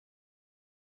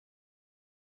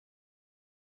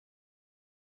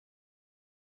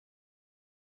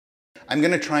I'm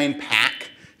going to try and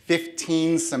pack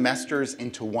 15 semesters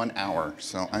into 1 hour.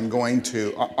 So I'm going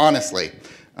to, honestly,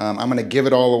 I'm going to give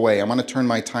it all away. I'm going to turn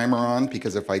my timer on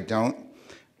because if I don't,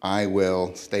 I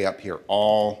will stay up here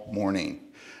all morning.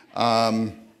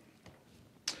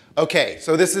 Okay,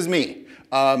 so this is me.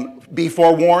 Be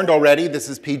forewarned already, this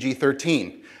is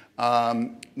PG-13.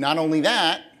 Not only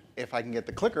that, if I can get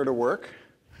the clicker to work.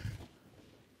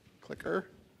 Clicker.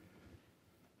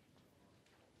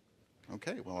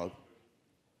 Okay, well,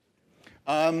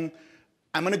 I'm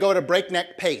going to go at a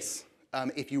breakneck pace.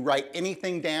 If you write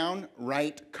anything down,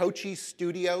 write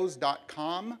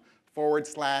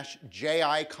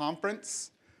kocistudios.com/JiConference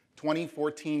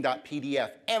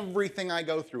 2014.pdf. Everything I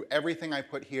go through, everything I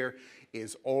put here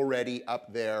is already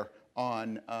up there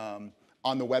on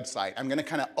the website. I'm going to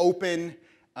kind of open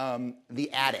the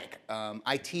attic.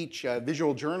 I teach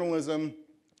visual journalism,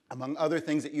 among other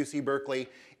things at UC Berkeley.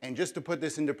 And just to put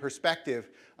this into perspective,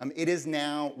 it is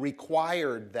now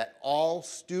required that all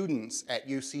students at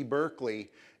UC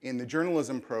Berkeley in the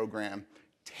journalism program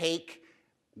take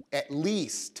at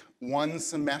least 1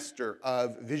 semester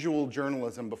of visual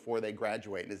journalism before they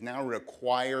graduate. It is now a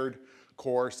required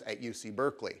course at UC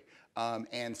Berkeley.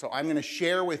 And so I'm going to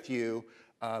share with you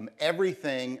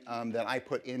everything that I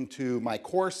put into my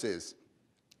courses.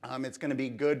 It's going to be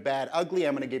good, bad, ugly.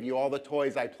 I'm going to give you all the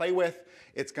toys I play with.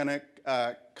 It's going to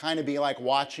kind of be like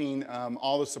watching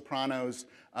all the Sopranos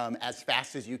as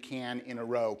fast as you can in a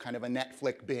row, kind of a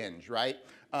Netflix binge, right?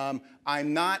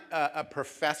 I'm not a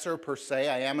professor per se.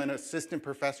 I am an assistant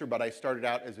professor, but I started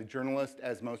out as a journalist,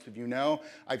 as most of you know.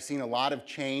 I've seen a lot of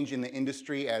change in the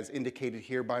industry, as indicated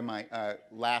here by my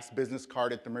last business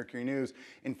card at the Mercury News.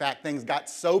 In fact, things got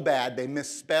so bad, they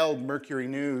misspelled Mercury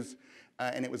News,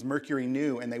 and it was Mercury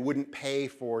New, and they wouldn't pay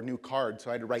for new cards, so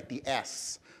I had to write the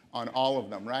S on all of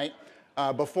them, right?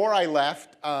 Before I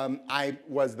left, I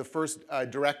was the first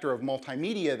director of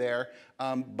multimedia there,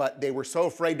 but they were so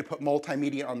afraid to put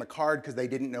multimedia on the card because they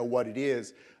didn't know what it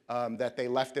is that they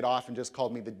left it off and just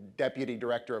called me the deputy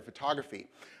director of photography.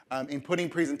 In putting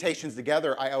presentations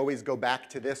together, I always go back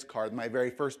to this card, my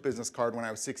very first business card when I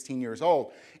was 16 years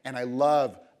old, and I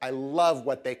love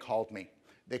what they called me.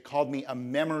 They called me a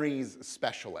memories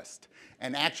specialist.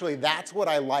 And actually, that's what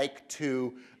I like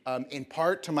to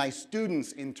impart to my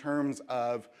students in terms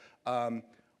of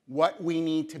what we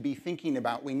need to be thinking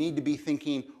about. We need to be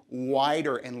thinking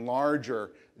wider and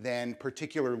larger than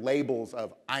particular labels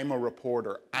of I'm a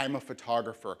reporter, I'm a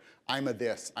photographer, I'm a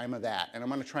this, I'm a that. And I'm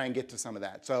going to try and get to some of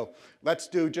that. So let's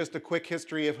do just a quick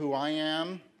history of who I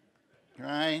am.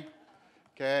 Right?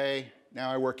 Okay. Now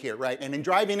I work here, right? And in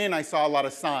driving in, I saw a lot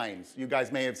of signs. You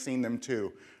guys may have seen them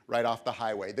too, right off the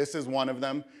highway. This is one of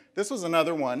them. This was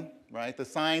another one, right? The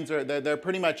signs are, they're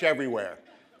pretty much everywhere,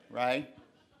 right?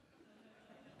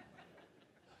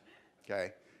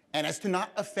 Okay. And as to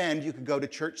not offend, you could go to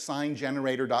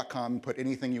churchsigngenerator.com and put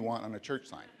anything you want on a church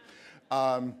sign.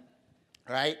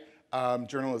 Right?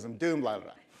 Journalism doom, blah, blah,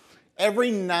 blah.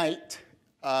 Every night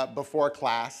before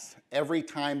class, every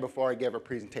time before I give a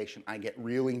presentation, I get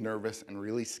really nervous and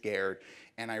really scared,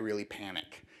 and I really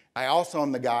panic. I also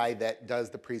am the guy that does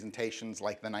the presentations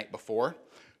like the night before.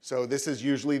 So this is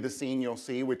usually the scene you'll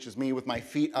see, which is me with my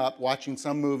feet up, watching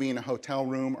some movie in a hotel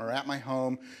room or at my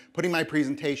home, putting my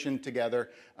presentation together,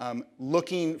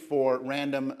 looking for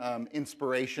random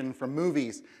inspiration from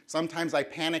movies. Sometimes I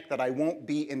panic that I won't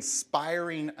be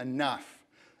inspiring enough.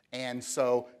 And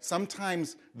so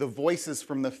sometimes the voices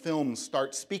from the film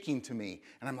start speaking to me.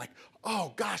 And I'm like,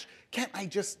 oh gosh, can't I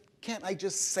just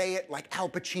say it like Al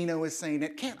Pacino is saying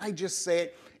it? Can't I just say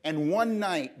it? And one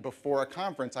night before a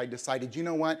conference, I decided, you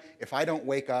know what? If I don't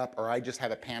wake up or I just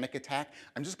have a panic attack,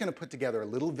 I'm just going to put together a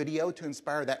little video to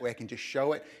inspire. That way I can just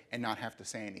show it and not have to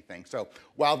say anything. So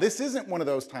while this isn't one of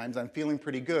those times, I'm feeling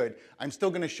pretty good, I'm still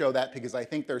going to show that because I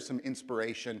think there's some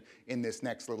inspiration in this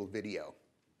next little video.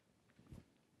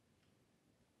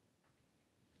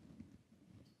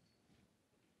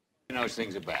 Those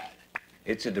things are bad.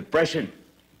 It's a depression.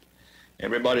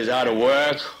 Everybody's out of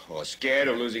work or scared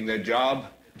of losing their job.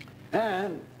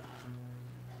 And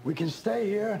we can stay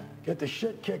here, get the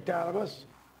shit kicked out of us.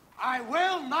 I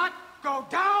will not go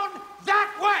down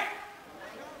that way.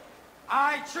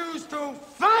 I choose to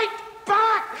fight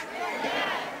back.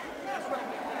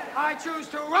 I choose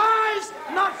to rise,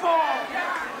 not fall.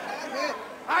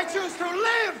 I choose to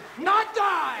live, not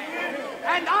die.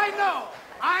 And I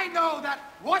know that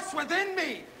what's within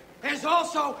me is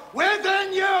also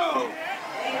within you.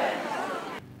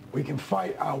 We can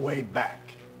fight our way back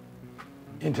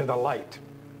into the light.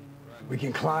 We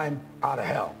can climb out of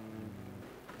hell.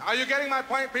 Are you getting my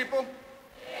point, people?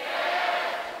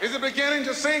 Yeah. Is it beginning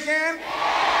to sink in?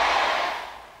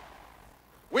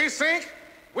 We sink,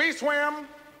 we swim,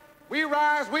 we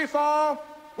rise, we fall,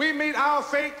 we meet our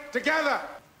fate together.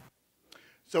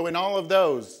 So in all of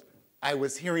those, I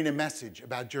was hearing a message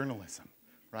about journalism,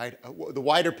 right? The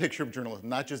wider picture of journalism,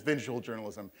 not just visual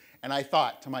journalism. And I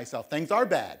thought to myself, things are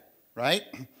bad, right?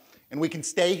 And we can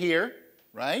stay here,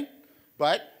 right?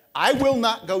 But I will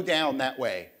not go down that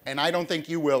way, and I don't think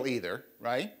you will either,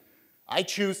 right? I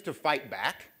choose to fight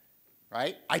back,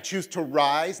 right? I choose to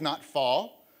rise, not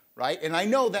fall, right? And I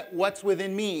know that what's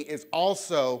within me is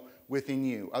also within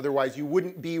you. Otherwise, you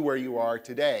wouldn't be where you are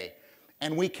today.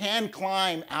 And we can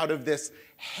climb out of this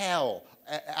hell,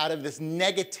 out of this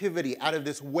negativity, out of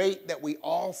this weight that we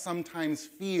all sometimes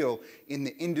feel in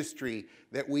the industry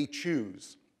that we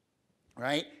choose,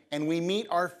 right? And we meet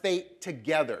our fate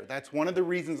together. That's one of the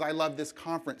reasons I love this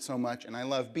conference so much, and I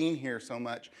love being here so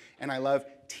much, and I love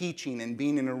teaching and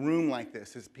being in a room like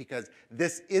this, is because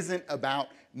this isn't about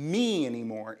me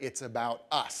anymore, it's about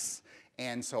us.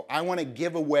 And so I want to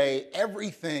give away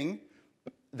everything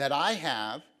that I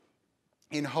have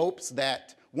in hopes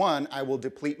that, one, I will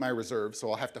deplete my reserves, so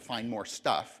I'll have to find more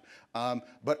stuff,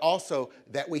 but also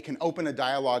that we can open a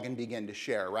dialogue and begin to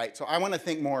share, right? So I want to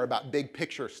think more about big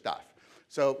picture stuff.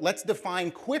 So let's define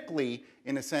quickly,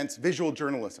 in a sense, visual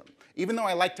journalism. Even though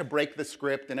I like to break the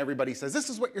script and everybody says, this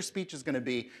is what your speech is going to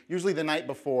be, usually the night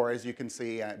before, as you can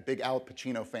see, big Al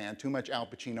Pacino fan, too much Al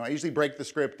Pacino. I usually break the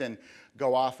script and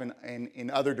go off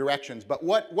in other directions. But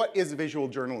what is visual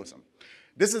journalism?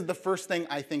 This is the first thing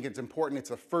I think it's important. It's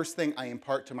the first thing I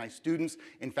impart to my students.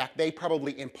 In fact, they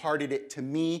probably imparted it to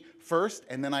me first,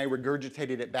 and then I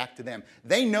regurgitated it back to them.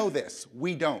 They know this.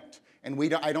 We don't. And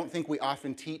I don't think we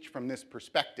often teach from this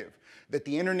perspective, that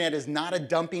the internet is not a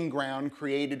dumping ground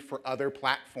created for other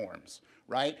platforms,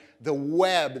 right? The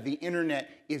web, the internet,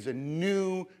 is a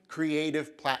new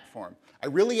creative platform. I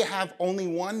really have only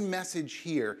one message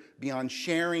here beyond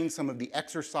sharing some of the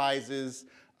exercises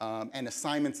and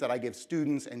assignments that I give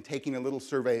students and taking a little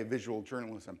survey of visual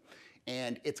journalism.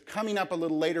 And it's coming up a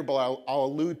little later, but I'll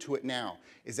allude to it now,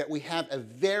 is that we have a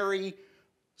very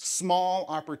small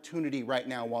opportunity right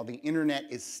now while the internet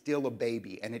is still a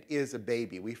baby, and it is a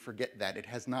baby. We forget that. It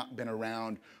has not been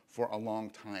around for a long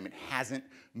time. It hasn't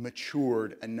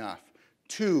matured enough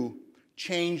to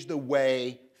change the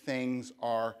way things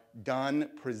are done,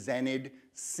 presented,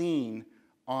 seen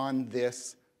on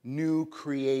this new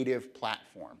creative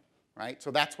platform, right?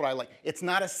 So that's what I like. It's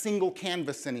not a single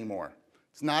canvas anymore.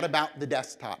 It's not about the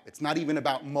desktop. It's not even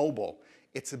about mobile.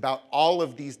 It's about all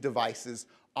of these devices,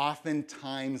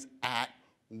 oftentimes at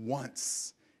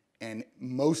once. And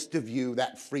most of you,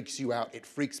 that freaks you out. It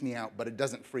freaks me out, but it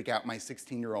doesn't freak out my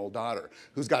 16-year-old daughter,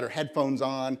 who's got her headphones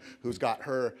on, who's got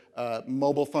her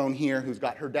mobile phone here, who's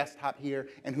got her desktop here,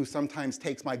 and who sometimes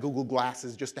takes my Google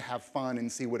glasses just to have fun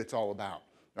and see what it's all about.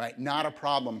 Right? Not a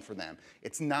problem for them.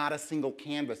 It's not a single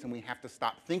canvas, and we have to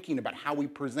stop thinking about how we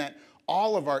present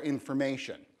all of our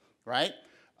information, right?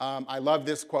 I love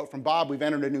this quote from Bob. We've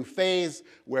entered a new phase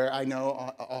where I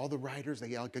know all the writers, they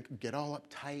get all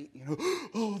uptight, you know,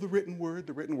 oh, the written word,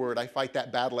 the written word. I fight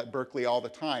that battle at Berkeley all the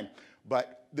time.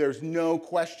 But there's no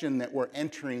question that we're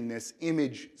entering this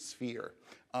image sphere.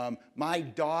 My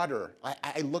daughter,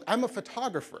 I'm a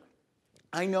photographer.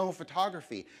 I know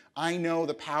photography. I know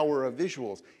the power of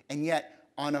visuals. And yet,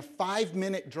 on a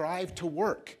 5-minute drive to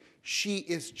work, she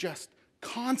is just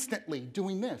constantly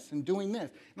doing this and doing this.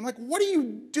 And I'm like, what are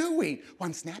you doing? Well,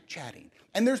 I'm Snapchatting.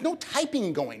 And there's no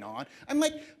typing going on. I'm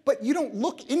like, but you don't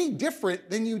look any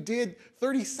different than you did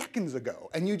 30 seconds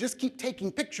ago. And you just keep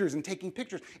taking pictures and taking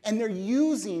pictures. And they're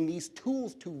using these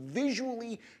tools to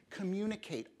visually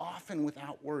communicate, often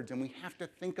without words. And we have to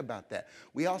think about that.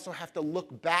 We also have to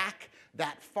look back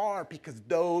that far, because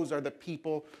those are the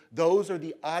people, those are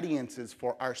the audiences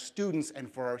for our students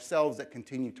and for ourselves that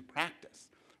continue to practice.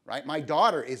 Right? My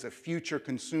daughter is a future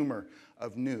consumer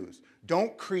of news.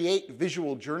 Don't create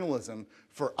visual journalism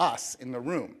for us in the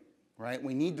room. Right?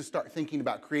 We need to start thinking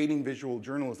about creating visual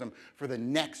journalism for the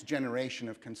next generation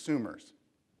of consumers.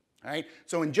 Right?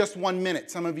 So in just 1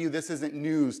 minute, some of you, this isn't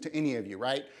news to any of you,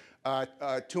 right?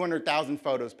 200,000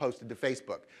 photos posted to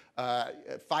Facebook,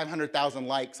 500,000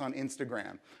 likes on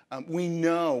Instagram. We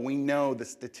know the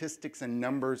statistics and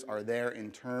numbers are there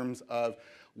in terms of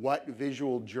what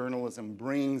visual journalism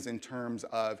brings in terms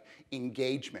of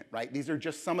engagement, right? These are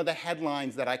just some of the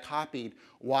headlines that I copied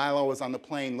while I was on the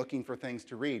plane looking for things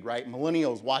to read, right?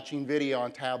 Millennials watching video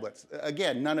on tablets.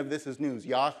 Again, none of this is news.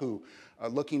 Yahoo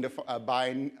looking to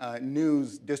buy a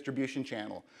news distribution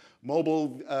channel.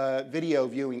 Mobile video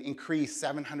viewing increased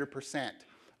 700%.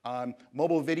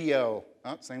 Mobile video,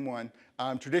 oh, same one.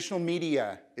 Traditional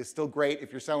media is still great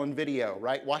if you're selling video,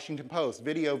 right? Washington Post,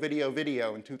 video, video,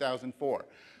 video in 2004.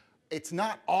 It's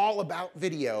not all about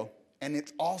video, and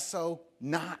it's also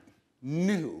not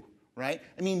new, right?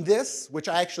 I mean, this, which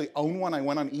I actually own one, I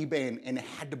went on eBay and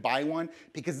had to buy one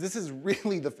because this is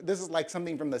really, this is like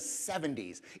something from the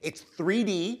 70s. It's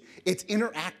 3D, it's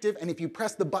interactive, and if you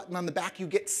press the button on the back, you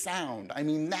get sound. I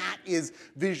mean, that is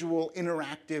visual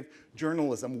interactive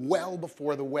journalism well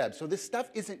before the web. So this stuff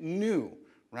isn't new,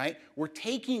 right? We're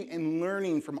taking and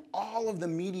learning from all of the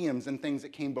mediums and things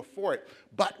that came before it,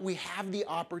 but we have the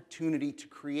opportunity to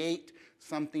create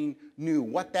something new.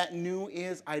 What that new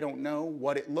is, I don't know.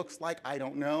 What it looks like, I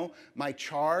don't know. My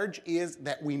charge is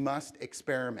that we must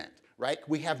experiment, right?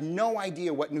 We have no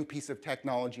idea what new piece of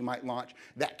technology might launch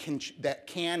that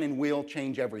can and will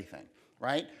change everything,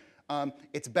 right?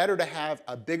 It's better to have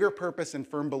a bigger purpose and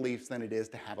firm beliefs than it is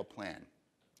to have a plan.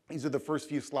 These are the first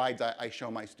few slides I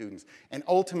show my students. And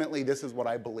ultimately, this is what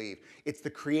I believe. It's the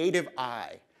creative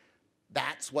eye.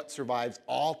 That's what survives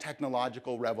all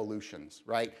technological revolutions,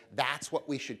 right? That's what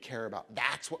we should care about.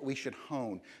 That's what we should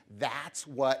hone. That's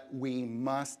what we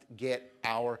must get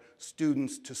our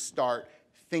students to start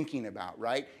thinking about,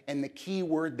 right? And the key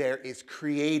word there is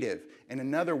creative. And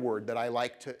another word that I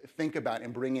like to think about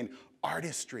and bring in,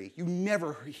 artistry. You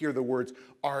never hear the words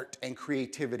art and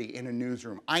creativity in a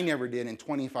newsroom. I never did in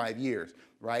 25 years,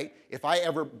 right? If I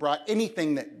ever brought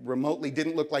anything that remotely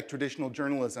didn't look like traditional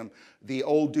journalism, the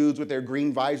old dudes with their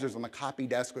green visors on the copy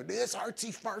desk would, this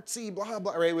artsy fartsy, blah,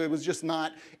 blah, right? It was just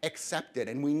not accepted.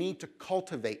 And we need to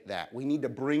cultivate that. We need to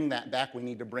bring that back. We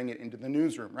need to bring it into the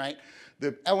newsroom, right?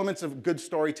 The elements of good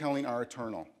storytelling are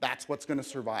eternal. That's what's going to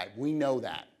survive. We know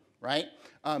that, right?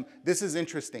 This is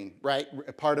interesting, right?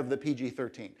 Part of the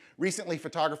PG-13. Recently,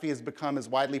 photography has become as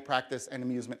widely practiced and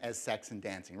amusement as sex and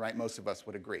dancing, right? Most of us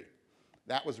would agree.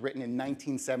 That was written in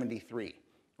 1973,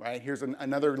 right? Here's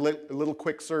another little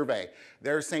quick survey.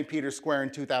 There's St. Peter's Square in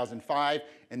 2005,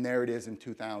 and there it is in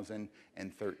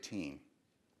 2013,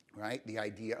 right? The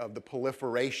idea of the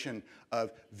proliferation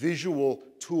of visual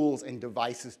tools and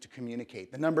devices to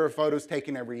communicate. The number of photos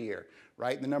taken every year,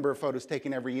 right? The number of photos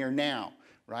taken every year now,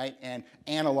 right? And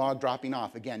analog dropping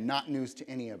off. Again, not news to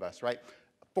any of us, right?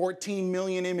 14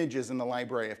 million images in the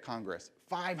Library of Congress,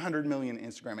 500 million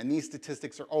Instagram, and these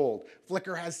statistics are old.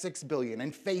 Flickr has 6 billion,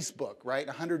 and Facebook, right,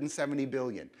 170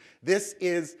 billion. This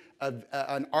is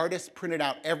an artist printed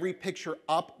out every picture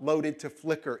uploaded to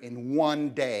Flickr in one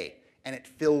day, and it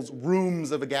fills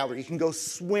rooms of a gallery. You can go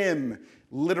swim,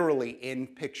 literally, in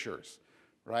pictures,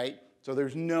 right? So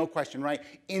there's no question, right?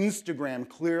 Instagram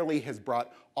clearly has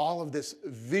brought all of this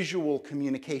visual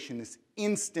communication, this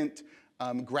instant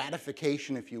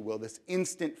gratification, if you will, this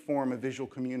instant form of visual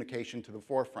communication to the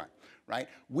forefront, right?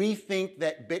 We think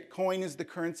that Bitcoin is the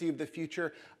currency of the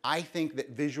future. I think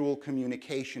that visual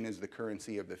communication is the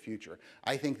currency of the future.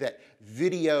 I think that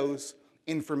videos,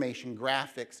 information,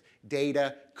 graphics,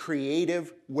 data,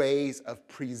 creative ways of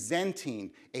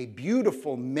presenting a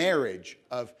beautiful marriage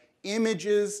of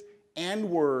images and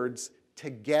words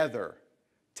together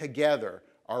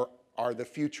are the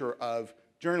future of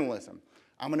journalism.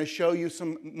 I'm going to show you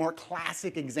some more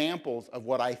classic examples of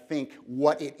what I think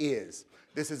what it is.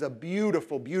 This is a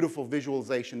beautiful, beautiful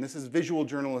visualization. This is visual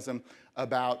journalism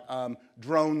about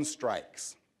drone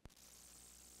strikes.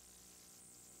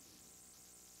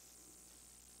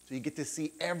 So you get to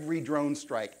see every drone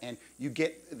strike, and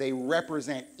they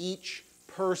represent each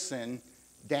person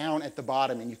down at the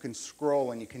bottom, and you can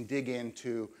scroll and you can dig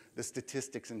into the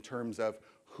statistics in terms of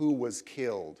who was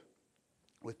killed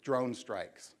with drone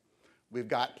strikes. We've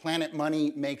got Planet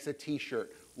Money makes a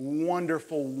t-shirt.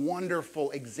 Wonderful, wonderful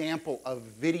example of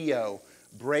video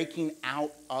breaking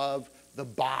out of the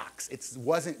box. It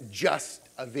wasn't just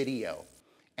a video.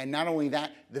 And not only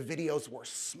that, the videos were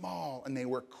small and they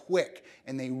were quick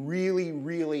and they really,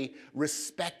 really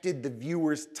respected the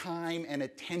viewer's time and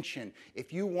attention.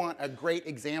 If you want a great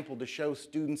example to show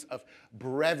students of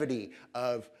brevity,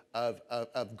 of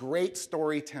great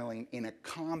storytelling in a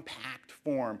compact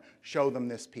form, show them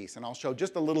this piece. And I'll show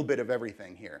just a little bit of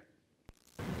everything here.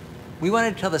 We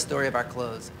wanted to tell the story of our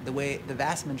clothes the way the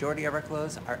vast majority of our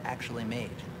clothes are actually made.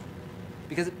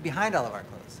 Because behind all of our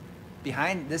clothes,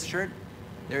 behind this shirt,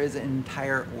 there is an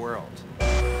entire world.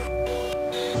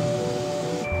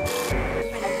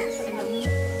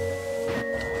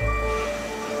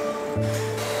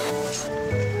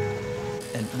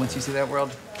 And once you see that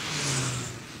world,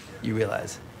 you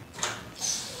realize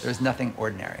there's nothing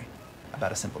ordinary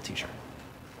about a simple t-shirt.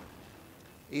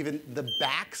 even the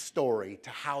backstory to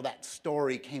how that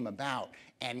story came about,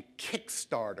 and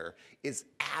Kickstarter is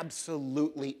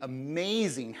absolutely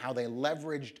amazing how they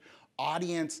leveraged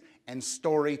audience and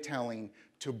storytelling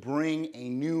to bring a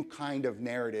new kind of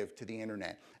narrative to the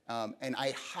internet. And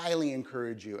I highly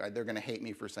encourage you, they're gonna hate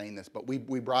me for saying this, but we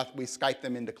Skyped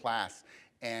them into class,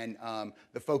 and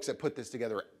the folks that put this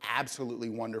together are absolutely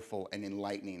wonderful and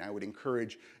enlightening. I would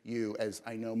encourage you, as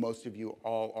I know most of you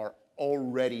all are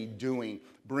already doing,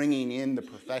 bringing in the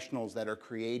professionals that are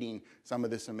creating some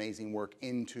of this amazing work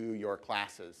into your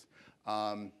classes.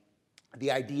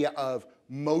 The idea of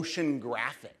motion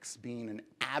graphics being an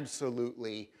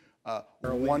absolutely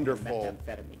wonderful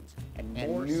and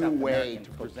new way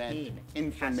to present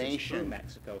information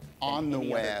on the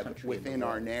web within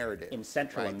our narrative. In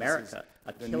Central America,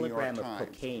 a kilogram of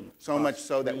cocaine. So much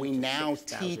so that we now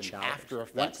teach After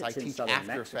Effects. I teach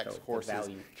After Effects courses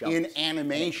in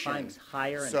animation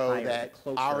so that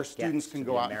our students can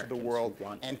go out into the world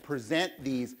and present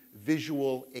these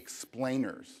visual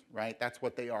explainers, right? That's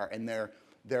what they are. And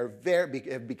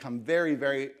have become very,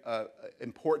 very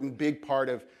important, big part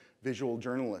of visual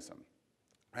journalism,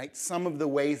 right? Some of the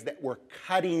ways that we're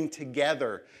cutting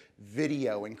together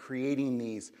video and creating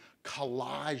these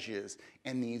collages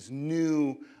and these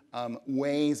new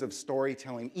ways of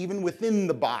storytelling, even within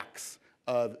the box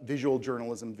of visual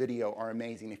journalism video, are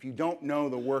amazing. If you don't know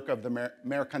the work of the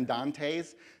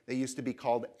Mercandantes, they used to be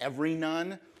called Every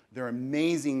Nun. They're an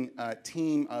amazing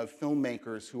team of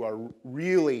filmmakers who are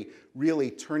really,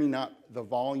 really turning up the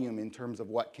volume in terms of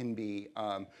what can be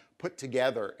put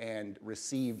together and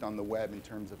received on the web in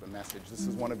terms of a message. This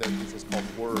is one of their pieces called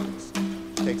Words.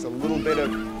 It takes a little bit of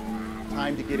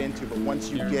time to get into, but once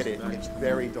you get it, it's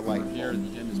very delightful. Here,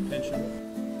 the end is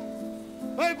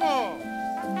pinching. Play ball!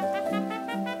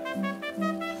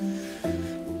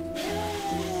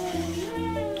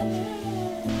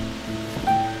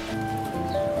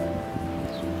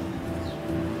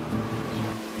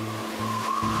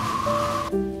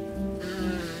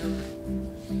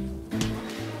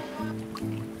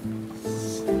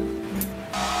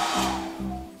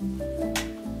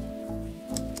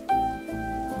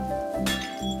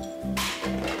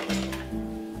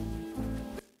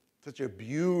 Such a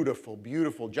beautiful,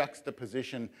 beautiful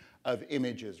juxtaposition of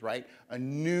images, right? A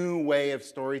new way of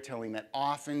storytelling that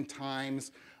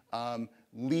oftentimes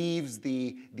leaves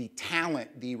the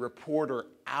talent, the reporter,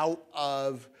 out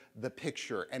of the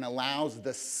picture and allows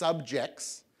the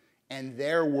subjects and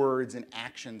their words and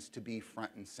actions to be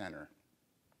front and center.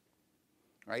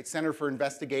 Right? Center for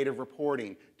Investigative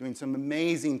Reporting, doing some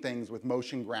amazing things with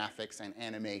motion graphics and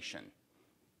animation.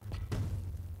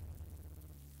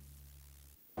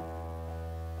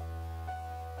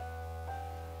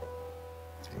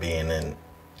 Being in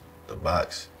the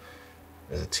box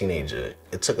as a teenager,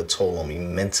 it took a toll on me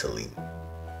mentally.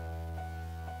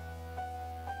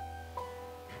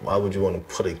 Why would you want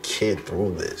to put a kid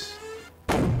through this?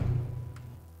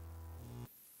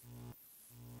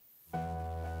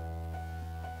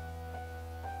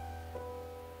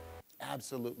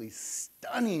 Absolutely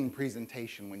stunning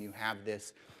presentation when you have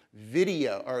this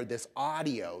video or this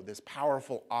audio, this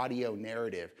powerful audio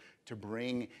narrative to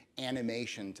bring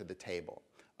animation to the table.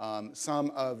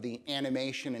 Some of the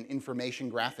animation and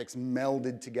information graphics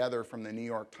melded together from the New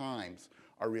York Times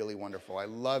are really wonderful. I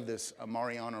love this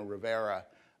Mariano Rivera.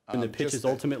 In the pitch's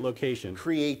ultimate location,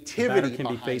 creativity the batter can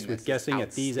be faced with guessing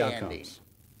at these outcomes.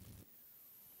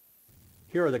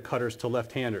 Here are the cutters to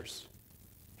left-handers.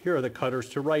 Here are the cutters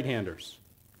to right-handers.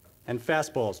 And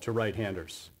fastballs to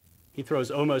right-handers. He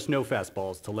throws almost no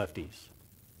fastballs to lefties.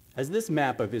 As this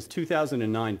map of his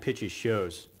 2009 pitches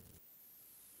shows,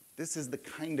 this is the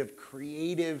kind of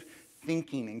creative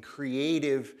thinking and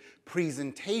creative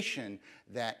presentation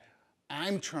that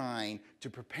I'm trying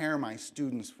to prepare my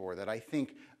students for, that I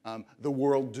think the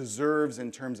world deserves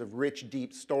in terms of rich,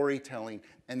 deep storytelling,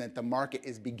 and that the market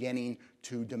is beginning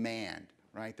to demand,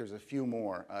 right? There's a few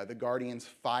more. The Guardian's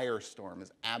Firestorm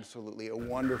is absolutely a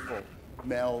wonderful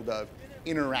meld of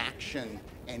interaction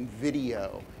and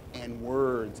video and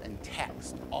words and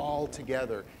text all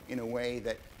together in a way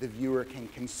that the viewer can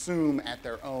consume at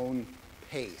their own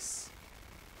pace.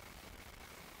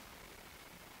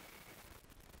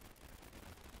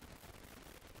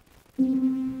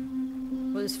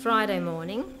 It was Friday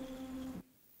morning.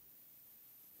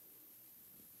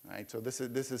 All right, so this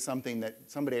is something that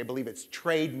somebody, I believe it's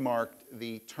trademarked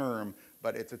the term,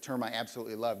 but it's a term I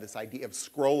absolutely love, this idea of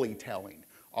scrolling telling,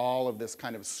 all of this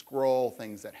kind of scroll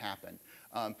things that happen.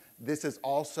 This is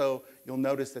also, you'll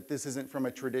notice that this isn't from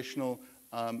a traditional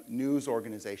news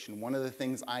organization. One of the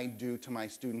things I do to my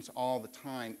students all the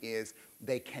time is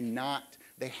they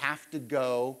They have to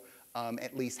go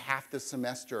at least half the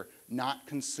semester not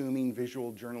consuming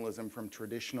visual journalism from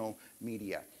traditional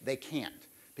media. They can't,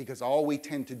 because all we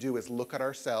tend to do is look at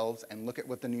ourselves and look at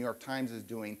what the New York Times is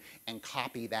doing and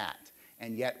copy that.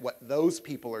 And yet what those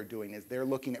people are doing is they're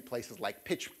looking at places like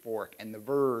Pitchfork and The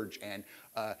Verge and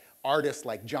artists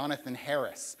like Jonathan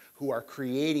Harris, who are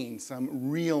creating some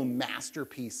real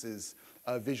masterpieces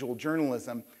of visual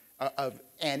journalism,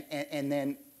 and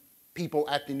then people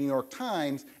at the New York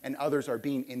Times and others are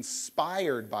being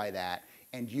inspired by that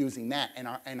and using that.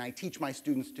 And I teach my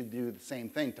students to do the same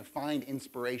thing, to find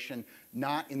inspiration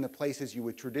not in the places you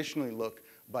would traditionally look,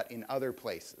 but in other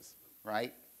places,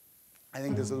 right? I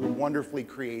think this is a wonderfully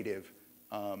creative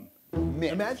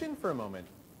mix. Imagine for a moment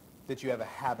that you have a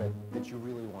habit that you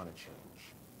really want to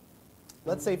change.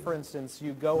 Let's say, for instance,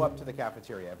 you go up to the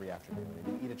cafeteria every afternoon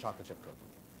and you eat a chocolate chip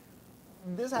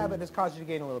cookie. This habit has caused you to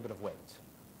gain a little bit of weight.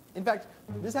 In fact,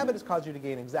 this habit has caused you to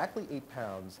gain exactly 8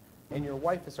 pounds, and your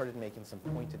wife has started making some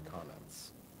pointed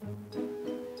comments.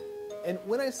 And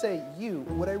when I say you,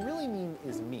 what I really mean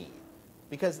is me,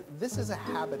 because this is a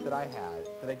habit that I had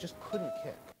that I just couldn't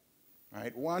kick.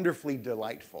 Right? Wonderfully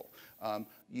delightful.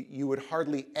 You would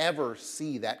hardly ever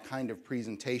see that kind of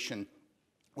presentation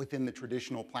within the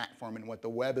traditional platform, and what the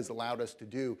web has allowed us to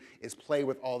do is play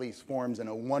with all these forms in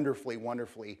a wonderfully,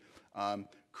 wonderfully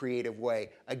creative way.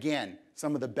 Again,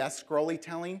 some of the best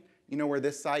scrollytelling, you know where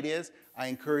this site is? I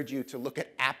encourage you to look at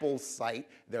Apple's site.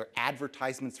 They're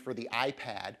advertisements for the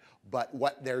iPad, but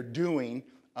what they're doing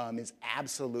is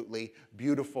absolutely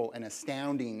beautiful and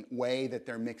astounding way that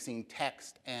they're mixing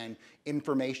text and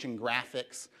information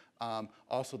graphics.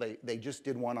 Also, they just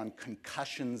did one on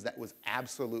concussions that was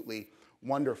absolutely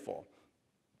wonderful.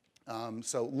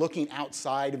 So looking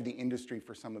outside of the industry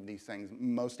for some of these things.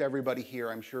 Most everybody here,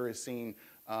 I'm sure, has seen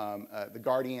the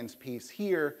Guardian's piece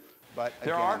here. But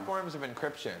there are forms of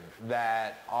encryption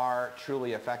that are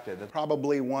truly effective.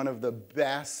 Probably one of the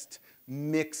best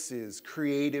mixes,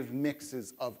 creative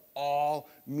mixes of all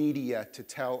media to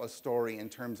tell a story in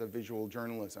terms of visual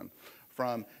journalism.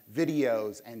 From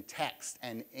videos and text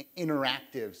and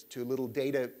interactives to little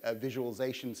data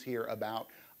visualizations here about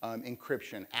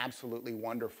encryption. Absolutely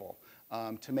wonderful.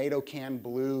 Tomato Can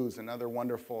Blues, another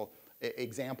wonderful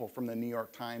example from the New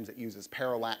York Times that uses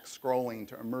parallax scrolling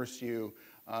to immerse you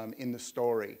in the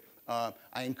story.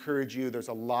 I encourage you, there's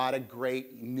a lot of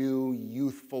great new,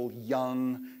 youthful,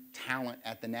 young talent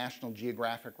at the National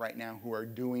Geographic right now who are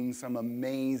doing some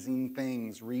amazing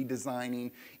things,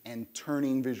 redesigning and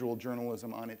turning visual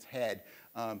journalism on its head.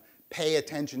 Pay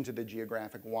attention to the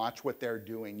Geographic, watch what they're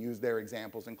doing, use their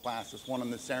examples in class. This one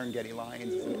on the Serengeti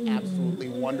lions is an absolutely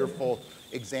wonderful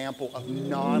example of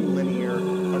nonlinear,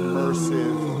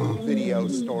 immersive video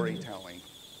storytelling.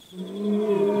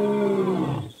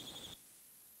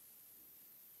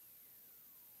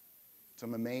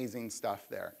 Some amazing stuff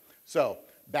there. So,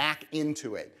 back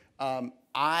into it.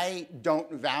 I don't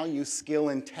value skill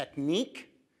and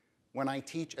technique when I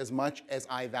teach as much as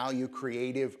I value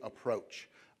creative approach.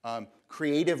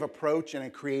 Creative approach and a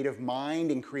creative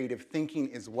mind and creative thinking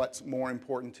is what's more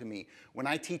important to me. When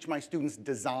I teach my students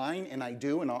design, and I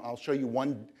do, and I'll show you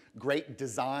one great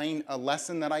design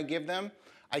lesson that I give them,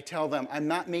 I tell them, I'm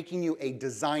not making you a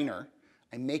designer,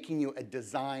 I'm making you a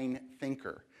design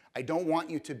thinker. I don't want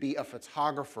you to be a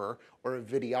photographer or a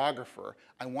videographer.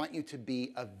 I want you to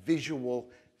be a visual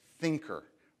thinker,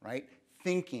 right?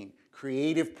 Thinking,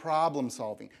 creative problem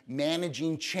solving,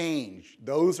 managing change.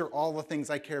 Those are all the things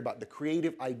I care about. The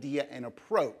creative idea and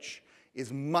approach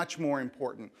is much more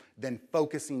important than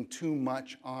focusing too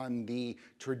much on the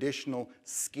traditional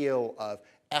skill of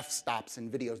f-stops in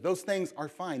videos. Those things are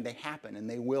fine, they happen and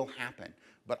they will happen.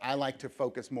 But I like to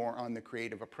focus more on the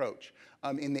creative approach.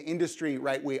 In the industry,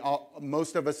 right,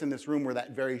 most of us in this room were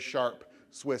that very sharp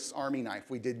Swiss Army knife.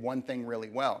 We did one thing really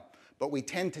well. But we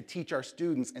tend to teach our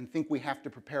students and think we have to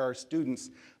prepare our students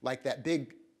like that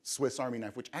big Swiss Army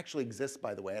knife, which actually exists,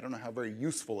 by the way. I don't know how very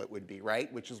useful it would be,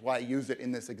 right? Which is why I use it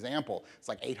in this example. It's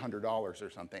like $800 or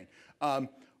something.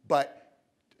 But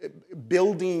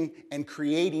building and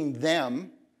creating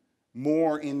them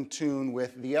more in tune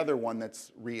with the other one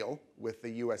that's real, with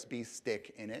the USB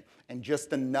stick in it, and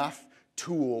just enough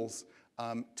tools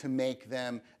to make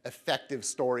them effective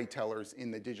storytellers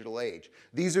in the digital age.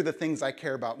 These are the things I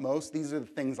care about most. These are the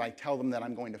things I tell them that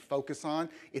I'm going to focus on.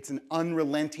 It's an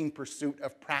unrelenting pursuit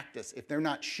of practice. If they're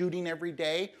not shooting every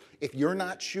day, if you're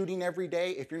not shooting every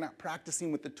day, if you're not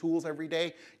practicing with the tools every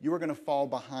day, you are going to fall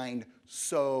behind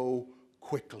so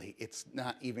quickly. It's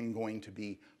not even going to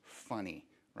be funny,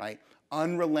 right?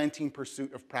 Unrelenting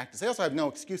pursuit of practice. They also have no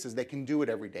excuses. They can do it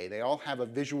every day. They all have a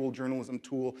visual journalism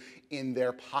tool in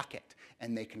their pocket.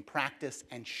 and they can practice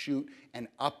and shoot and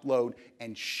upload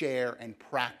and share and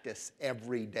practice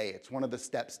every day. It's one of the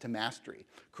steps to mastery.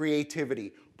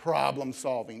 Creativity, problem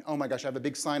solving. Oh my gosh, I have a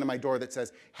big sign on my door that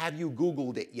says, have you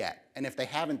Googled it yet? And if they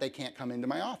haven't, they can't come into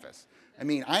my office. I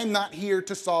mean, I'm not here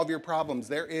to solve your problems.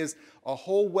 There is a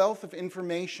whole wealth of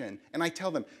information. And I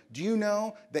tell them, do you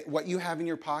know that what you have in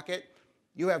your pocket,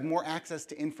 you have more access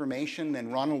to information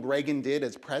than Ronald Reagan did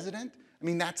as president? I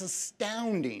mean, that's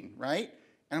astounding, right?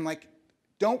 And I'm like,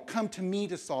 don't come to me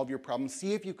to solve your problems.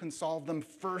 See if you can solve them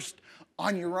first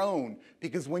on your own.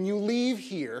 Because when you leave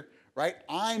here, right,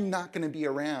 I'm not going to be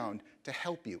around to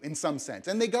help you in some sense.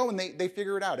 And they go and they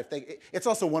figure it out. It's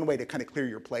also one way to kind of clear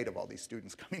your plate of all these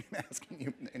students coming and asking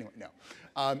you. Anyway, no.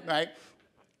 Right?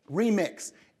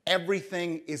 Remix.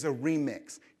 Everything is a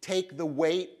remix. Take the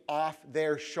weight off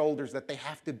their shoulders that they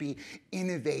have to be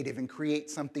innovative and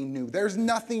create something new. There's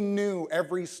nothing new.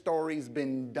 Every story's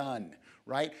been done,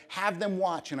 right? Have them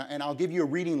watch, and I'll give you a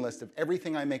reading list of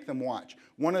everything I make them watch.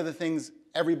 One of the things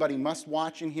everybody must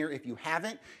watch in here, if you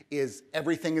haven't, is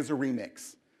Everything is a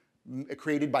Remix,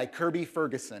 created by Kirby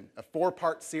Ferguson, a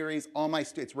 4-part series. All my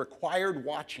students, it's required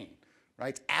watching. Right?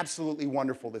 It's absolutely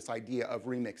wonderful, this idea of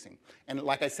remixing. And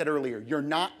like I said earlier, you're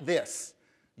not this.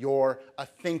 You're a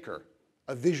thinker,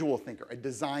 a visual thinker, a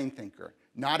design thinker,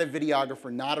 not a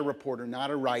videographer, not a reporter,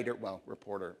 not a writer. Well,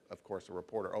 reporter, of course, a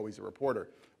reporter, always a reporter,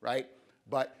 right?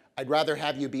 But I'd rather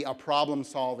have you be a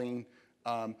problem-solving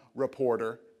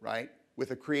reporter, right, with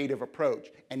a creative approach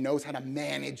and knows how to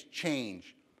manage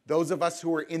change. Those of us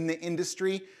who are in the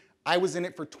industry, I was in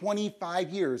it for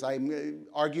 25 years. I'm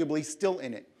arguably still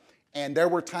in it. And there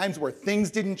were times where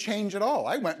things didn't change at all.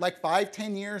 I went like 5,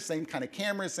 10 years, same kind of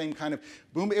cameras, same kind of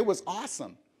boom. It was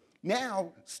awesome.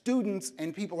 Now, students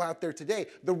and people out there today,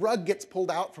 the rug gets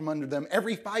pulled out from under them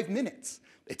every 5 minutes.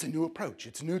 It's a new approach,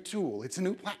 it's a new tool, it's a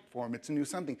new platform, it's a new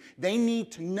something. They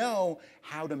need to know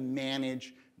how to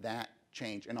manage that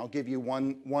change. And I'll give you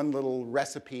one little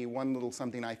recipe, one little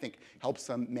something I think helps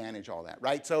them manage all that,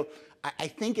 right? So I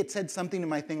think it said something to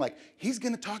my thing like, he's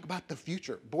going to talk about the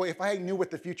future. Boy, if I knew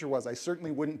what the future was, I certainly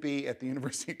wouldn't be at the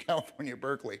University of California,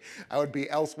 Berkeley. I would be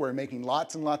elsewhere making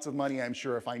lots and lots of money, I'm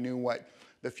sure, if I knew what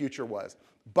the future was.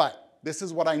 But this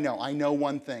is what I know. I know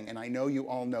one thing, and I know you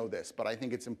all know this, but I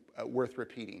think it's worth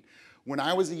repeating. When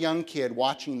I was a young kid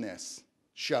watching this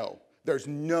show, there's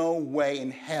no way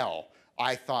in hell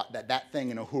I thought that that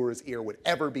thing in Uhura's ear would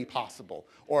ever be possible,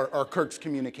 or Kirk's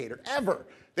communicator, ever.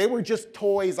 They were just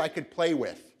toys I could play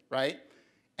with, right?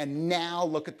 And now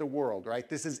look at the world, right?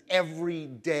 This is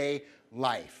everyday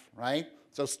life, right?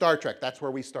 So Star Trek, that's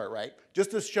where we start, right?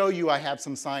 Just to show you I have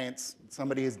some science,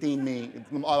 somebody has deemed me,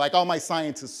 like all my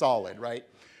science is solid, right?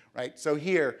 Right? So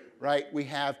here, right, we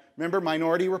have, remember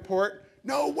Minority Report?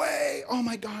 No way, oh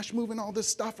my gosh, moving all this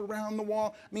stuff around the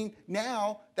wall. I mean,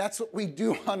 now that's what we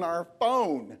do on our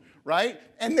phone, right?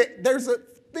 And there's a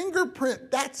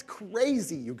fingerprint. That's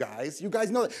crazy, you guys. You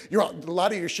guys know that. A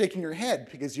lot of you are shaking your head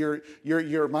because you're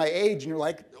my age and you're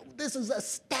like, this is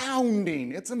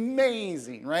astounding. It's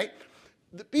amazing, right?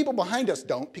 The people behind us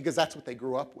don't because that's what they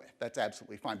grew up with. That's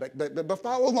absolutely fine. But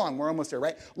follow along. We're almost there,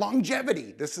 right?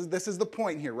 Longevity. This is the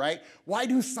point here, right? Why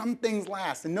do some things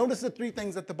last? And notice the 3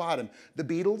 things at the bottom. The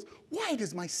Beatles. Why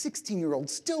does my 16-year-old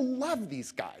still love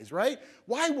these guys, right?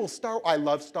 Why will I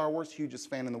love Star Wars, hugest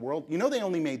fan in the world. You know they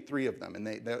only made 3 of them, and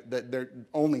they're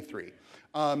only 3.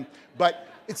 But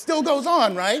it still goes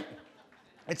on, right?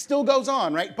 It still goes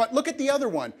on, right? But look at the other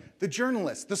one, the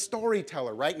journalist, the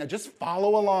storyteller, right? Now just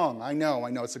follow along. I know,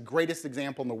 it's the greatest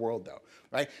example in the world though,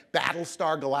 right?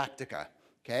 Battlestar Galactica,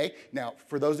 okay? Now,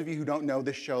 for those of you who don't know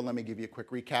this show, let me give you a quick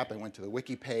recap. I went to the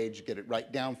wiki page, get it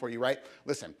right down for you, right?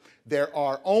 Listen, there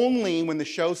are only, when the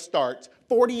show starts,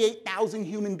 48,000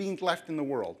 human beings left in the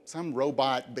world. Some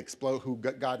robot explode who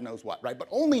God knows what, right? But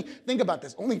only, think about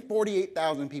this, only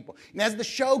 48,000 people. And as the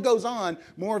show goes on,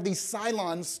 more of these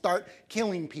Cylons start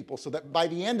killing people so that by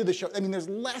the end of the show, I mean, there's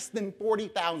less than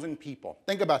 40,000 people.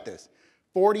 Think about this,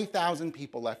 40,000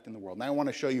 people left in the world. Now I want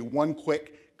to show you one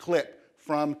quick clip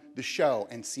from the show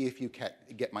and see if you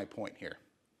get my point here.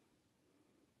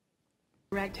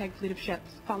 Ragtag fleet of ships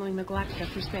following the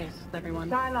Galactica through space, everyone.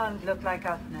 Cylons look like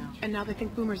us now. And now they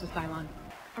think Boomer's a Cylon.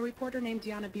 A reporter named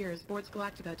Deanna Beers boards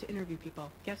Galactica to interview people.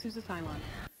 Guess who's a Cylon?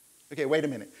 Okay, wait a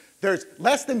minute. There's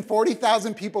less than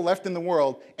 40,000 people left in the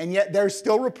world, and yet there's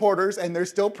still reporters and there's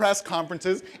still press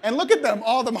conferences. And look at them,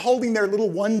 all of them holding their little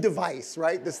one device,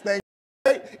 right? This thing.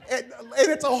 Right? And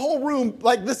it's a whole room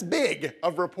like this big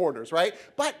of reporters, right?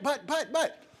 But.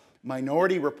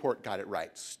 Minority Report got it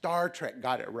right. Star Trek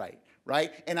got it right.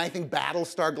 right? And I think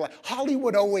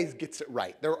Hollywood always gets it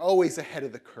right. They're always ahead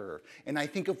of the curve. And I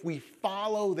think if we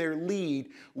follow their lead,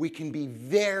 we can be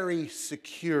very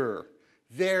secure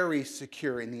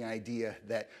in the idea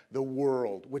that the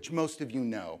world, which most of you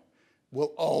know,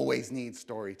 will always need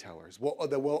storytellers.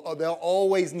 They'll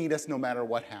always need us no matter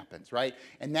what happens, right?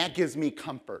 And that gives me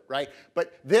comfort, right?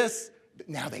 But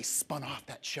now they spun off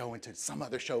that show into some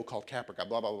other show called Caprica,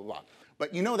 blah, blah, blah, blah.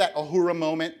 But you know that Uhura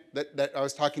moment that I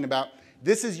was talking about?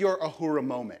 This is your Uhura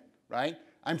moment, right?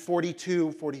 I'm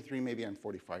 42, 43, maybe I'm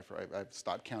 45, I've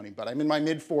stopped counting, but I'm in my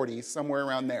mid-40s, somewhere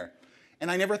around there.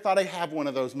 And I never thought I'd have one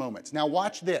of those moments. Now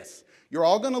watch this. You're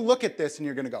all gonna look at this and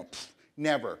you're gonna go,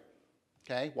 never.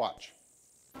 Okay, watch.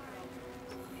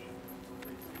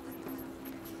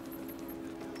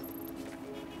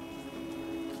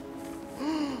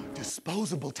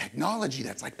 Disposable technology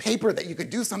that's like paper that you could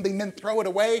do something then throw it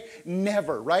away.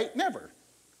 Never, right? Never.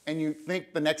 And you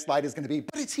think the next slide is going to be,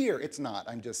 but it's here. It's not.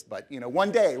 But you know,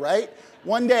 one day, right?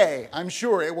 One day, I'm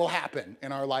sure it will happen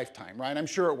in our lifetime, right? I'm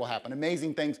sure it will happen.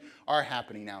 Amazing things are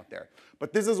happening out there.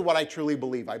 But this is what I truly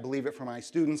believe. I believe it for my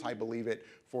students. I believe it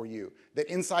for you. That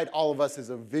inside all of us is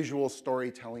a visual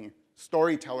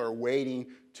storyteller waiting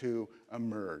to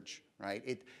emerge,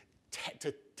 right?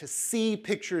 To see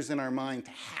pictures in our mind,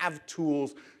 to have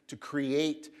tools to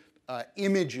create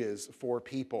images for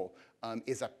people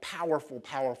is a powerful,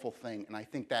 powerful thing. And I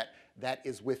think that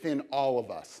is within all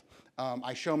of us.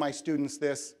 I show my students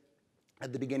this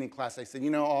at the beginning of class. I said,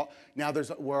 you know, now there's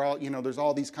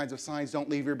all these kinds of signs. Don't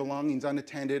leave your belongings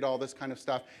unattended, all this kind of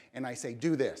stuff. And I say,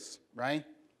 do this, right?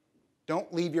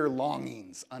 Don't leave your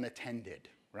longings unattended,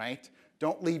 right?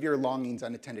 Don't leave your longings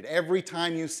unattended. Every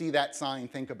time you see that sign,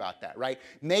 think about that, right?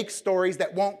 Make stories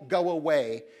that won't go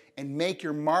away and make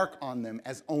your mark on them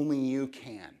as only you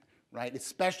can, right?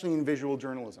 Especially in visual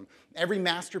journalism. Every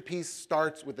masterpiece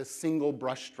starts with a single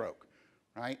brushstroke,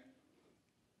 right?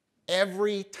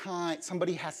 Every time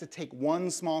somebody has to take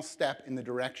one small step in the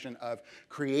direction of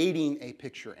creating a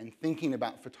picture and thinking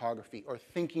about photography or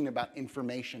thinking about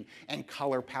information and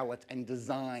color palettes and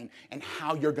design and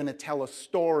how you're going to tell a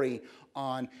story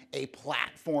on a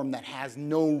platform that has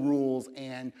no rules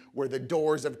and where the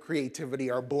doors of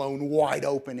creativity are blown wide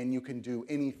open and you can do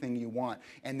anything you want.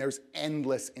 And there's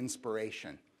endless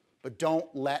inspiration. But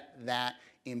don't let that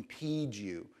impede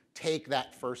you. Take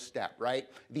that first step, right?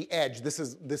 The edge, this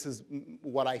is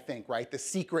what I think, right? The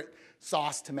secret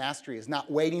sauce to mastery is not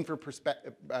waiting for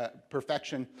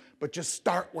perfection, but just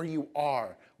start where you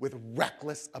are with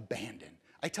reckless abandon.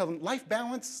 I tell them, life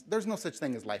balance, there's no such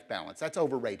thing as life balance. That's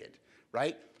overrated,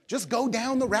 right? Just go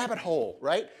down the rabbit hole,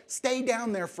 right? Stay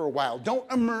down there for a while. Don't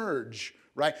emerge,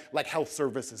 right? Like health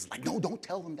services, like, no, don't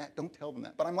tell them that, don't tell them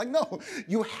that. But I'm like, no,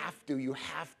 you have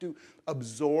to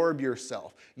absorb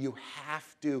yourself. You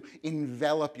have to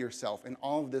envelop yourself in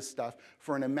all of this stuff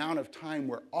for an amount of time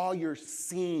where all you're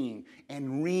seeing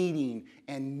and reading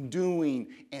and doing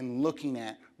and looking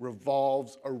at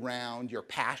revolves around your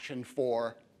passion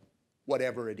for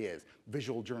whatever it is,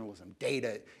 visual journalism,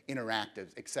 data,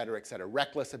 interactives, et cetera,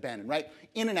 reckless abandon, right?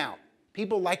 In and out.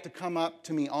 People like to come up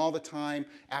to me all the time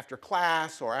after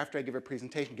class or after I give a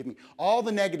presentation, give me all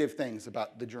the negative things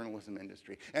about the journalism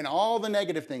industry and all the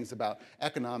negative things about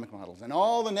economic models and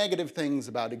all the negative things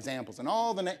about examples and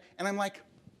all the and I'm like,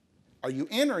 are you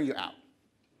in or are you out?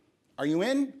 Are you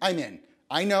in? I'm in.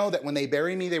 I know that when they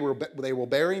bury me, they will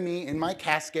bury me in my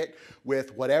casket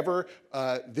with whatever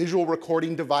visual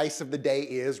recording device of the day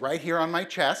is right here on my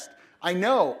chest. I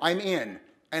know I'm in.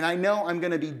 And I know I'm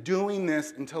going to be doing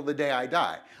this until the day I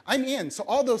die. I'm in, so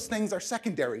all those things are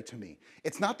secondary to me.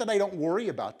 It's not that I don't worry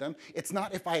about them. It's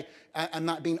not if I'm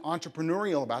not being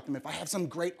entrepreneurial about them. If I have some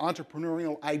great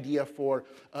entrepreneurial idea for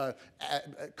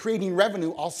creating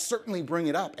revenue, I'll certainly bring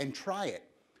it up and try it.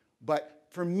 But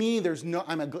for me, there's no,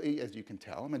 as you can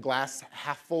tell, I'm a glass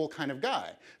half full kind of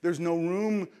guy. There's no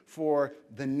room for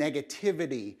the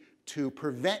negativity to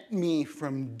prevent me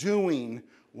from doing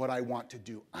what I want to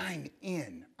do. I'm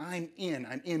in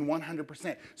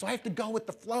 100%. So I have to go with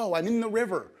the flow. I'm in the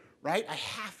river, right? I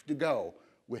have to go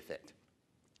with it.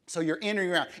 So you're in or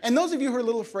you're out. And those of you who are a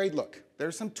little afraid, look,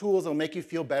 there's some tools that'll make you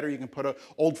feel better. You can put an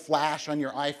old flash on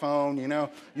your iPhone, you know.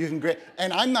 You can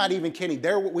and I'm not even kidding.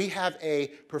 We have a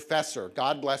professor,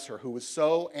 God bless her, who was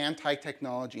so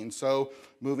anti-technology and so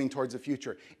moving towards the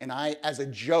future. And I, as a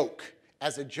joke,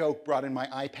 brought in my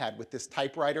iPad with this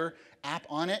typewriter app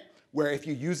on it, where if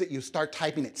you use it, you start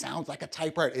typing, it sounds like a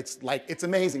typewriter. It's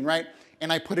amazing, right?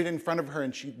 And I put it in front of her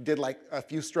and she did like a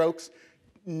few strokes.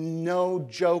 No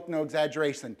joke, no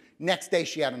exaggeration. Next day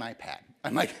she had an iPad.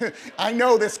 I'm like, I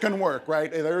know this can work, right?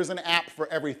 There is an app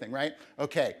for everything, right?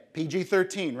 Okay,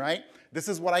 PG-13, right? This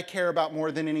is what I care about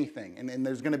more than anything, and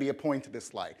there's going to be a point to this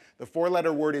slide. The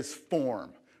four-letter word is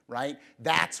form, right?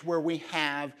 That's where we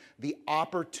have the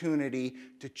opportunity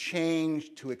to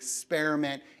change, to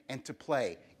experiment, and to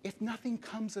play. If nothing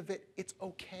comes of it, it's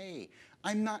okay.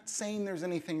 I'm not saying there's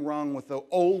anything wrong with the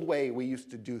old way we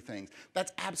used to do things.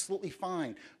 That's absolutely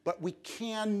fine. But we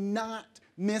cannot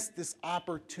miss this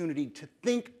opportunity to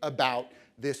think about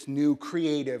this new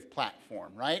creative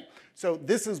platform, right? So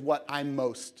this is what I'm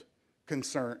most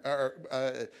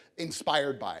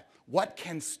inspired by. What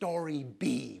can story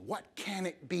be? What can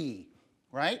it be,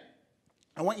 right?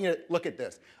 I want you to look at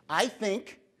this. I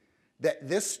think that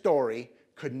this story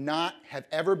could not have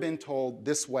ever been told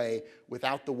this way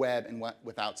without the web and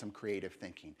without some creative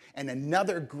thinking. And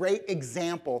another great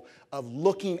example of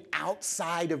looking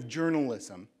outside of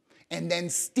journalism and then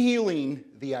stealing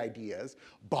the ideas,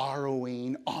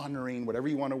 borrowing, honoring, whatever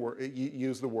you want to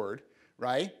use the word,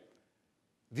 right?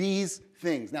 These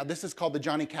things. Now, this is called the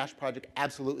Johnny Cash Project.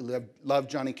 Absolutely love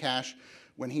Johnny Cash.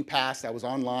 When he passed, I was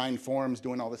online, forums,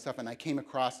 doing all this stuff, and I came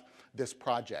across this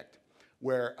project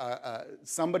where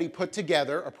somebody put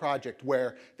together a project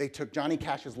where they took Johnny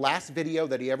Cash's last video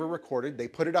that he ever recorded, they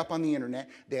put it up on the internet,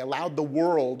 they allowed the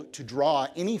world to draw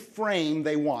any frame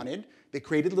they wanted. They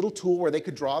created a little tool where they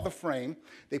could draw the frame.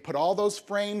 They put all those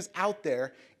frames out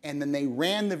there, and then they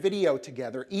ran the video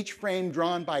together, each frame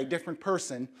drawn by a different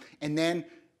person, and then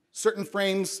certain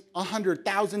frames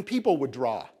 100,000 people would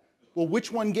draw. Well,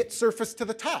 which one gets surfaced to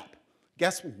the top?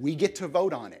 Guess we get to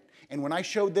vote on it. And when I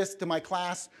showed this to my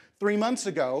class 3 months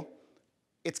ago,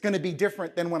 it's going to be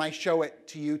different than when I show it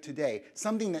to you today.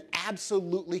 Something that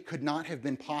absolutely could not have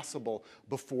been possible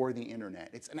before the internet.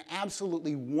 It's an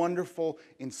absolutely wonderful,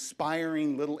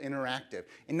 inspiring little interactive.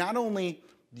 And not only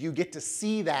do you get to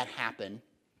see that happen,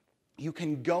 you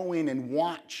can go in and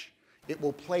watch. It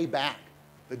will play back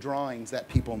the drawings that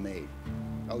people made.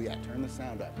 Oh yeah, turn the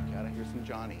sound up. You gotta hear some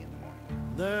Johnny in the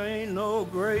morning. There ain't no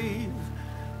grave.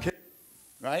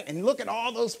 Right? And look at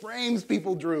all those frames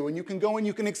people drew, and you can go and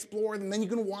you can explore them, then you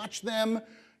can watch them.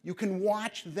 You can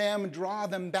watch them, draw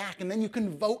them back, and then you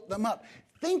can vote them up.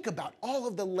 Think about all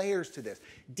of the layers to this.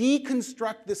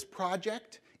 Deconstruct this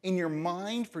project in your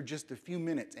mind for just a few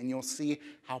minutes, and you'll see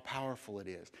how powerful it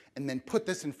is. And then put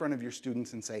this in front of your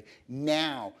students and say,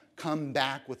 now come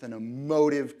back with an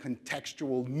emotive,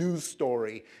 contextual news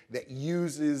story that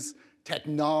uses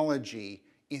technology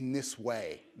in this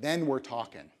way. Then we're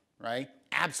talking, right?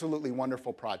 Absolutely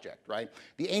wonderful project, right?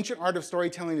 The ancient art of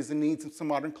storytelling is in need of some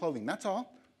modern clothing. That's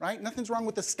all, right? Nothing's wrong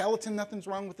with the skeleton, nothing's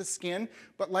wrong with the skin,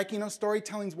 but like, you know,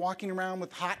 storytelling's walking around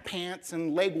with hot pants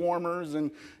and leg warmers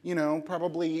and, you know,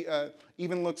 probably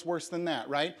even looks worse than that,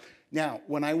 right? Now,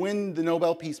 when I win the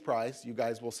Nobel Peace Prize, you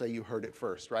guys will say you heard it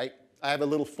first, right? I have a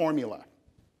little formula,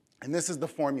 and this is the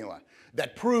formula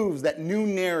that proves that new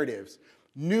narratives,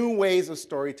 new ways of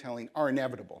storytelling are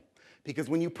inevitable. Because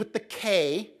when you put the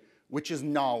K, which is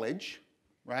knowledge,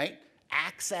 right?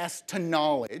 Access to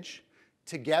knowledge,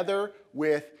 together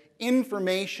with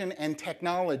information and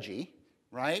technology,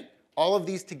 right? All of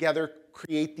these together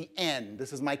create the N.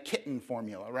 This is my kitten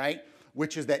formula, right?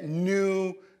 Which is that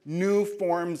new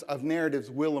forms of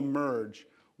narratives will emerge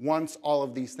once all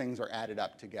of these things are added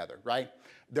up together, right?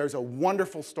 There's a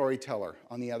wonderful storyteller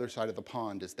on the other side of the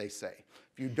pond, as they say.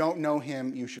 If you don't know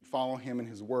him, you should follow him and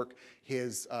his work.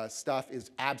 His stuff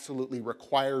is absolutely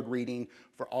required reading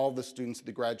for all the students at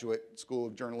the Graduate School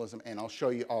of Journalism, and I'll show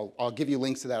you, I'll give you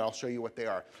links to that, I'll show you what they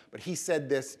are. But he said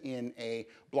this in a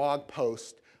blog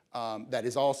post that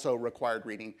is also required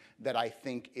reading that I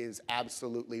think is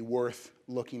absolutely worth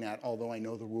looking at, although I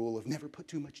know the rule of never put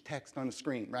too much text on a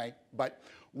screen, right? But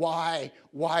why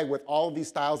with all of these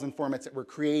styles and formats that were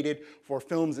created for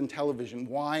films and television,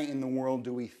 why in the world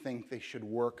do we think they should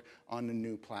work on a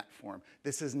new platform?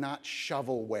 This is not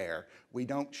shovelware. We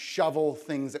don't shovel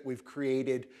things that we've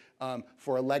created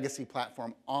for a legacy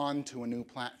platform onto a new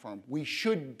platform. We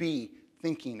should be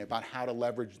thinking about how to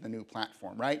leverage the new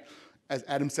platform, right? As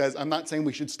Adam says, I'm not saying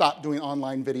we should stop doing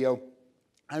online video.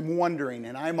 I'm wondering,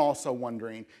 and I'm also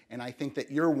wondering, and I think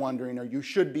that you're wondering, or you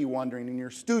should be wondering, and your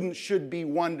students should be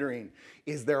wondering,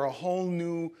 is there a whole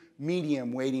new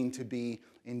medium waiting to be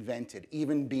invented,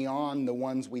 even beyond the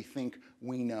ones we think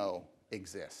we know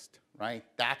exist, right?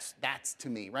 That's to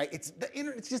me, right?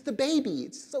 It's just a baby.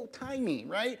 It's so tiny,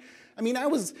 right? I mean, I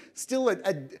was still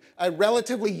a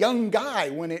relatively young guy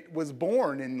when it was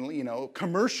born, and you know,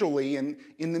 commercially in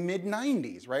the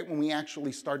mid-90s, right? When we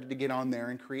actually started to get on there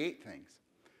and create things.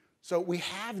 So we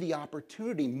have the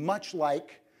opportunity, much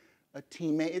like a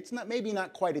teen. It's not, maybe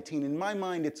not quite a teen. In my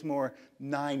mind, it's more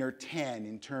 9 or 10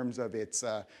 in terms of its,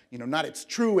 you know, not its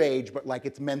true age, but like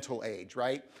its mental age,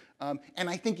 right? And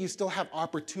I think you still have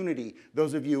opportunity.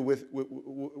 Those of you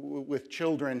with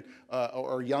children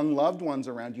or young loved ones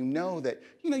around, you know that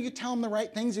you tell them the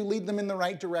right things, you lead them in the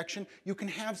right direction, you can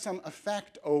have some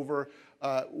effect over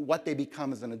what they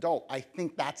become as an adult. I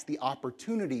think that's the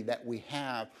opportunity that we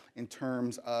have in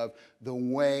terms of the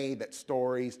way that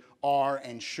stories are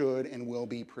and should and will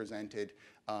be presented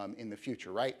in the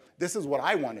future, right? This is what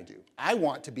I want to do. I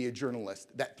want to be a journalist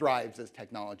that thrives as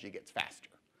technology gets faster,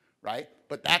 right?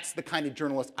 But that's the kind of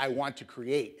journalist I want to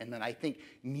create and that I think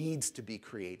needs to be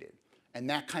created. And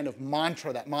that kind of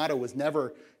mantra, that motto was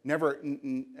never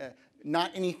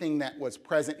not anything that was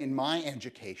present in my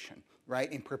education,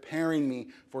 right? In preparing me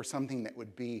for something that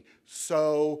would be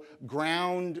so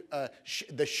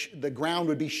the ground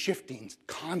would be shifting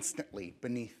constantly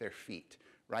beneath their feet,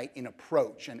 right? In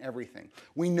approach and everything.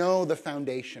 We know the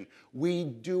foundation. We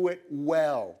do it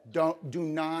well. Do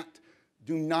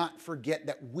not forget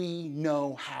that we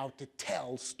know how to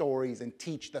tell stories and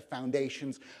teach the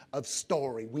foundations of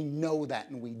story. We know that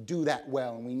and we do that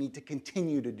well, and we need to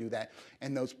continue to do that.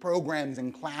 And those programs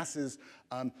and classes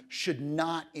should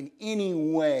not in any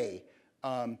way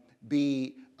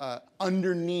be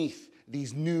underneath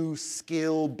these new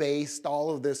skill-based,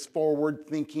 all of this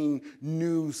forward-thinking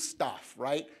new stuff,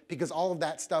 right? Because all of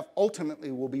that stuff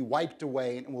ultimately will be wiped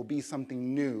away and it will be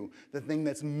something new. The thing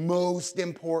that's most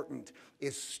important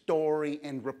is story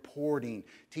and reporting,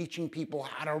 teaching people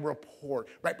how to report,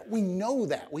 right? But we know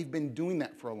that. We've been doing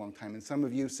that for a long time, and some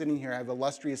of you sitting here have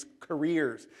illustrious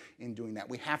careers in doing that.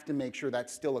 We have to make sure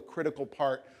that's still a critical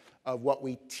part of what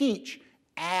we teach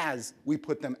as we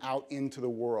put them out into the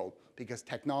world, because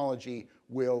technology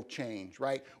will change,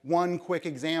 right? One quick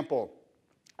example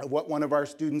of what one of our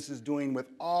students is doing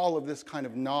with all of this kind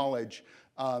of knowledge.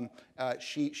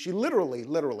 She literally,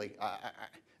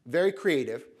 very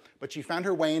creative, but she found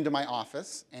her way into my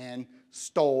office and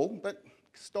stole, but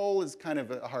stole is kind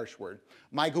of a harsh word,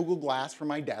 my Google Glass from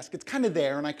my desk. It's kind of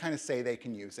there, and I kind of say they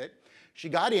can use it. She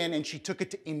got in and she took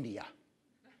it to India,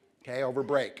 okay, over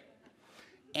break.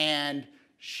 And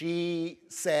she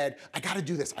said, I got to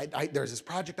do this. There's this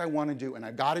project I want to do, and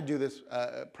I've got to do this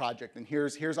project. And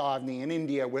here's Avni in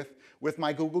India with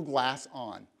my Google Glass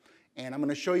on. And I'm going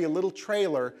to show you a little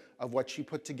trailer of what she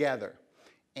put together.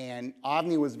 And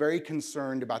Avni was very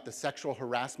concerned about the sexual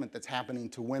harassment that's happening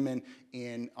to women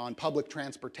on public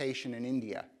transportation in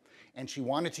India. And she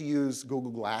wanted to use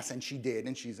Google Glass, and she did,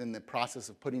 and she's in the process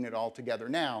of putting it all together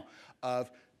now,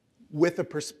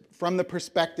 from the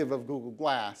perspective of Google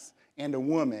Glass, and a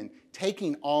woman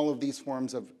taking all of these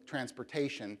forms of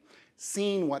transportation,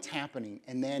 seeing what's happening,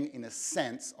 and then in a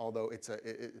sense, although it's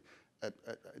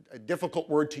a difficult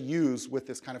word to use with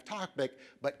this kind of topic,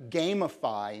 but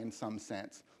gamify in some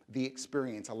sense the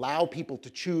experience. Allow people to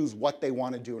choose what they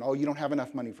want to do. And oh, you don't have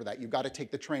enough money for that. You've got to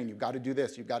take the train. You've got to do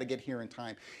this. You've got to get here in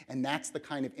time. And that's the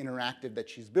kind of interactive that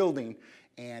she's building.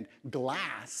 And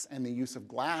glass and the use of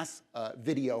glass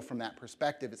video from that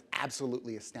perspective is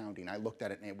absolutely astounding. I looked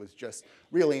at it and it was just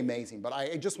really amazing. But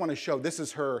I just want to show, this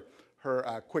is her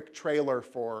quick trailer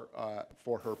for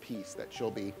her piece that she'll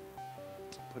be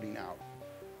putting out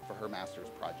for her master's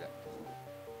project.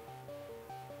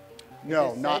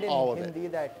 No, not all of it. Hindi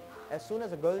that as soon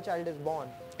as a girl child is born,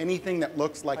 anything that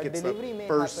looks like it's a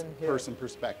first-person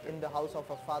perspective. In the house of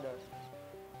her father,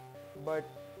 but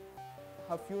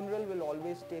her funeral will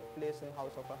always take place in the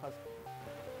house of her husband.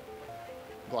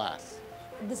 Glass.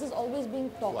 This is always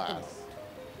being talked about.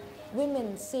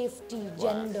 Women, safety,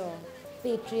 gender,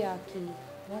 patriarchy.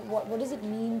 What does it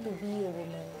mean to be a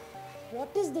woman?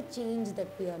 What is the change that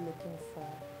we are looking for?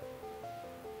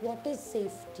 What is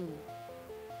safety?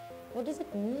 What does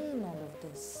it mean, all of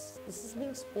this? This is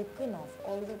being spoken of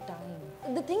all the time.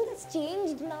 The thing that's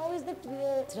changed now is that we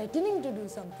are threatening to do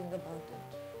something about it.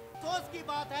 अफसोस की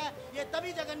बात है, ये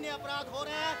तभी जघन्य अपराध हो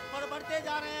रहे हैं और बढ़ते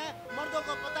जा रहे हैं. मर्दों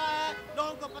को पता है,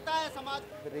 लोगों को पता है, समाज.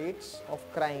 The rates of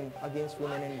crime against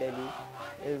women in Delhi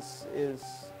is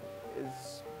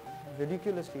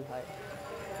ridiculously high.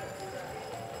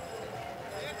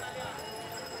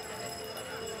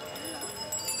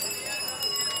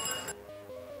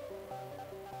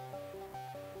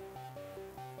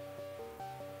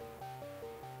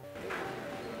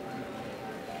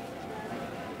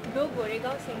 दो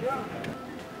Goregaon single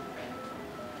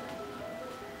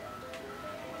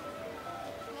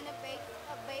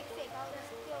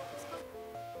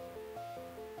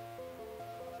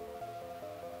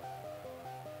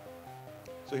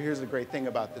So here's the great thing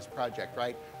about this project,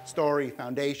 right? Story,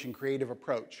 foundation, creative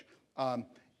approach.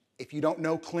 If you don't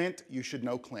know Clint, you should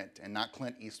know Clint, and not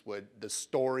Clint Eastwood, the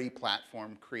story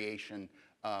platform creation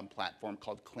platform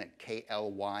called Clint,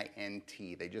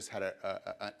 K-L-Y-N-T. They just had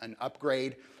an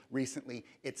upgrade recently.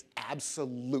 It's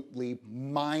absolutely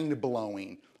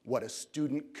mind-blowing what a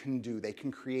student can do. They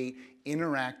can create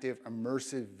interactive,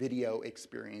 immersive video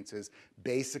experiences,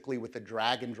 basically with a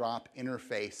drag and drop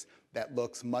interface that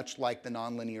looks much like the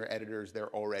nonlinear editors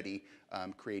they're already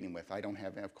creating with. I don't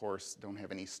have, of course,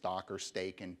 any stock or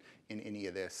stake in any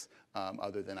of this,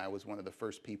 other than I was one of the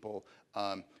first people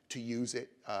to use it.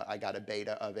 I got a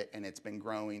beta of it, and it's been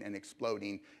growing and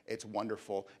exploding. It's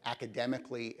wonderful.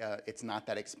 Academically, it's not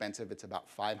that expensive. It's about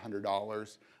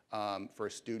 $500. For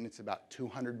a student, it's about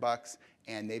 $200,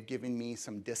 and they've given me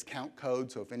some discount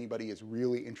codes. So if anybody is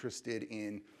really interested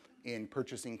in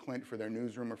purchasing Clint for their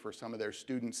newsroom or for some of their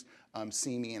students,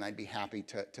 see me, and I'd be happy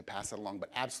to pass it along.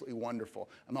 But absolutely wonderful.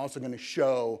 I'm also going to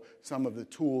show some of the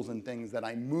tools and things that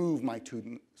I move my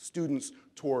students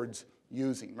towards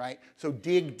using, right? So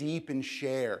dig deep and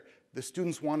share. The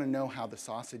students want to know how the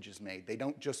sausage is made. They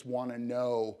don't just want to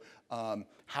know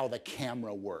how the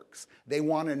camera works. They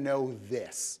want to know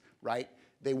this, right?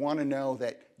 They want to know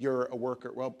that you're a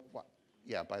worker. Well,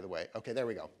 yeah, by the way. Okay, there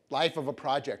we go. Life of a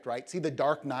project, right? See the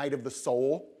dark night of the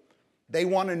soul? They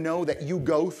want to know that you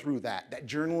go through that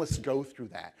journalists go through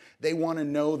that. They want to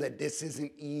know that this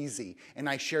isn't easy. And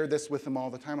I share this with them all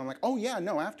the time. I'm like, oh yeah,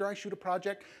 no, after I shoot a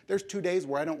project, there's 2 days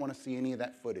where I don't want to see any of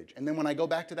that footage. And then when I go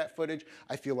back to that footage,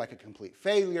 I feel like a complete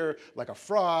failure, like a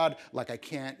fraud, like I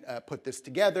can't put this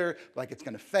together, like it's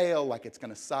going to fail, like it's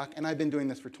going to suck. And I've been doing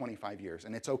this for 25 years.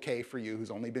 And it's okay for you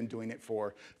who's only been doing it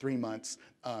for 3 months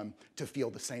to feel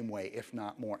the same way, if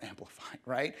not more amplified,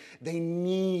 right? They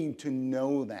need to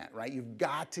know that, right? You've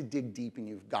got to dig deep, and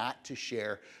you've got to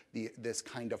share this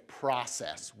kind of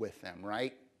process with them,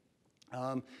 right?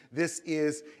 This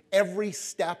is every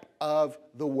step of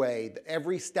the way,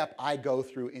 every step I go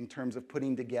through in terms of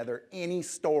putting together any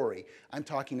story. I'm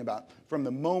talking about from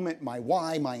the moment, my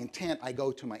why, my intent, I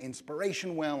go to my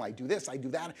inspiration well, I do this, I do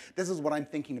that. This is what I'm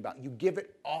thinking about. You give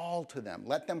it all to them.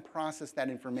 Let them process that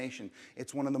information.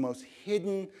 It's one of the most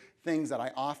hidden things that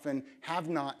I often have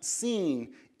not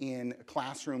seen in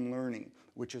classroom learning,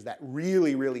 which is that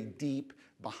really, really deep,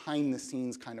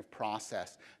 behind-the-scenes kind of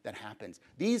process that happens.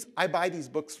 I buy these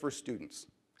books for students,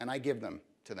 and I give them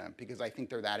to them because I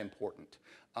think they're that important.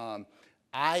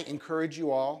 I encourage you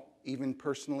all, even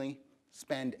personally,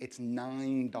 it's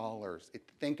 $9.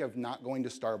 Think of not going to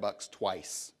Starbucks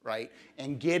twice, right?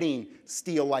 And getting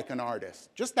Steal Like an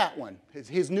Artist. Just that one.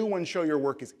 His new one, Show Your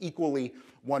Work, is equally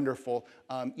wonderful.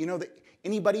 You know,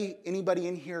 anybody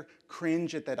in here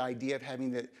cringe at that idea of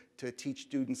having to teach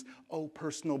students,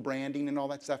 personal branding and all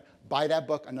that stuff? Buy that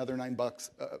book, another $9.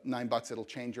 $9, it'll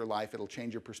change your life, it'll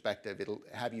change your perspective, it'll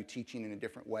have you teaching in a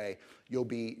different way. You'll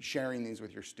be sharing these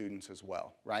with your students as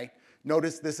well, right?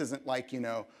 Notice this isn't like,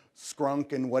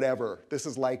 Scrunk and whatever. This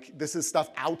is stuff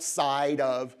outside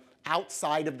of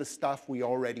the stuff we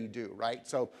already do, right?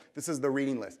 So this is the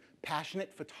reading list.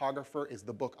 Passionate Photographer is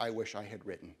the book I wish I had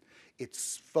written.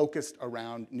 It's focused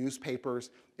around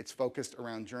newspapers. It's focused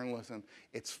around journalism.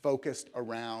 It's focused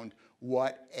around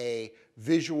what a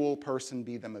visual person,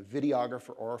 be them a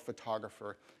videographer or a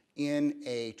photographer, in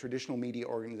a traditional media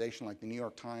organization like the New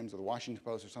York Times or the Washington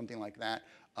Post or something like that,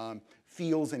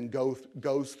 feels and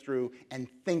goes through and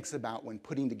thinks about when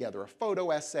putting together a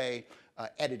photo essay,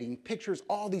 editing pictures,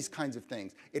 all these kinds of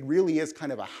things. It really is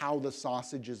kind of a how the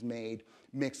sausage is made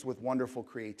mixed with wonderful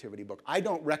creativity book. I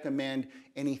don't recommend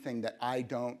anything that I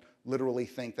don't literally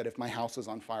think that if my house was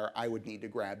on fire, I would need to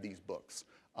grab these books.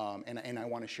 And I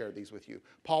want to share these with you.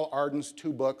 Paul Arden's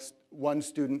 2 books. One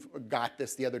student got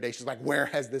this the other day. She's like, where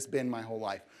has this been my whole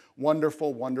life?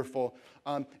 Wonderful, wonderful.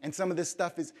 And some of this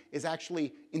stuff is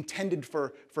actually intended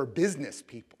for business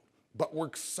people, but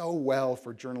works so well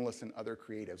for journalists and other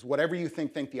creatives. Whatever you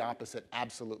think the opposite,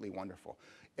 absolutely wonderful.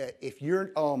 If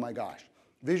you're, oh my gosh,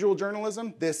 visual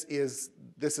journalism, this is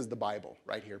the Bible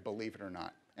right here, believe it or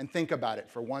not. And think about it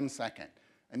for 1 second.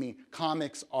 I mean,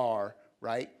 comics are,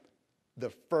 right, the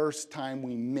first time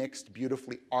we mixed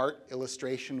beautifully art,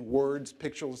 illustration, words,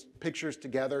 pictures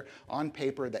together on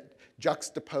paper that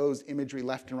juxtapose imagery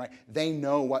left and right. They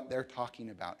know what they're talking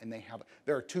about, and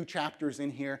there are 2 chapters in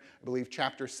here, I believe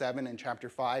chapter 7 and chapter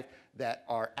 5, that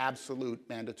are absolute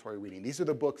mandatory reading. These are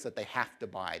the books that they have to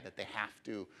buy, that they have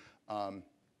to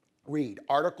read.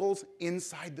 Articles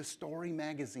inside the Story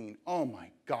magazine. Oh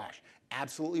my gosh,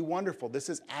 absolutely wonderful. This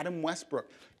is Adam Westbrook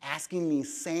asking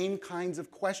these same kinds of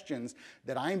questions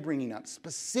that I'm bringing up,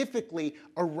 specifically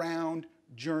around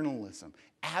journalism.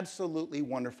 Absolutely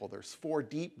wonderful. There's 4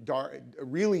 deep,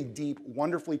 really deep,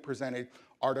 wonderfully presented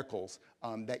articles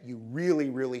that you really,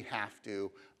 really have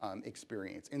to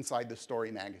experience inside the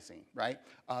Story magazine, right?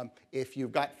 If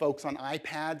you've got folks on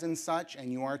iPads and such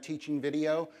and you are teaching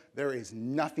video, there is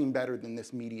nothing better than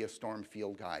this Media Storm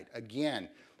Field Guide. Again,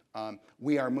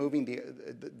 we are moving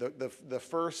the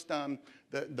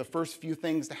first few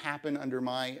things to happen under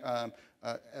my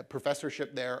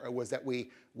professorship there was that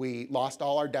we lost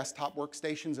all our desktop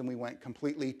workstations and we went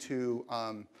completely to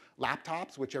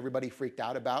laptops, which everybody freaked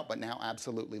out about, but now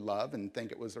absolutely love and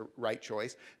think it was a right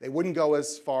choice. They wouldn't go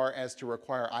as far as to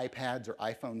require iPads or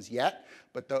iPhones yet,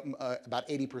 but about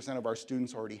 80% of our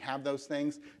students already have those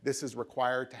things. This is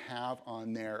required to have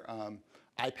on their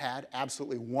iPad.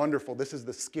 Absolutely wonderful. This is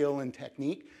the skill and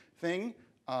technique thing.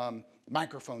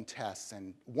 Microphone tests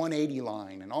and 180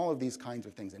 line and all of these kinds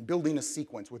of things, and building a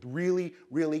sequence with really,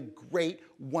 really great,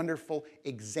 wonderful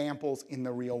examples in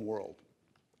the real world.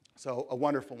 So a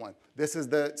wonderful one. This is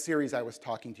the series I was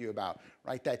talking to you about.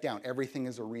 Write that down. Everything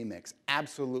is a remix.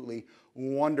 Absolutely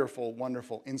wonderful,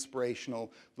 wonderful,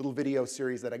 inspirational little video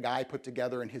series that a guy put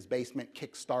together in his basement,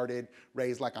 kick-started,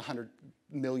 raised like $100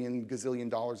 million, gazillion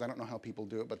dollars. I don't know how people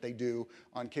do it, but they do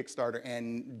on Kickstarter,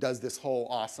 and does this whole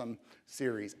awesome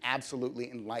series. Absolutely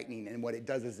enlightening. And what it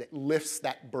does is it lifts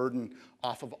that burden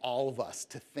off of all of us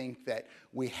to think that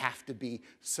we have to be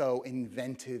so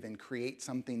inventive and create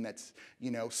something that's,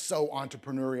 you know, so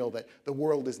entrepreneurial that the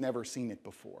world has never seen it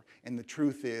before. And the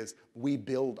truth is, we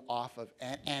build off of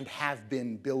and have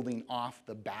been building off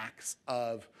the backs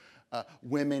of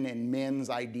women and men's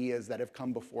ideas that have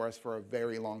come before us for a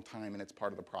very long time, and it's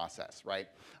part of the process, right?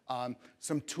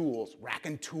 Some tools, Rack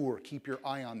and Tour, keep your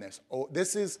eye on this. Oh,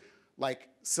 this is like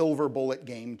silver bullet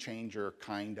game changer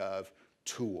kind of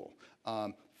tool.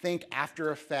 Think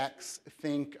After Effects,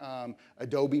 think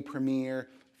Adobe Premiere,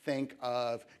 think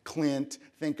of Clint,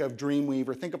 think of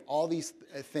Dreamweaver, think of all these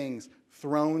things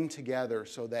thrown together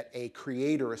so that a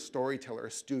creator, a storyteller,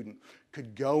 a student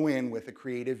could go in with a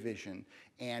creative vision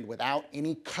and without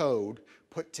any code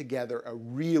put together a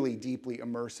really deeply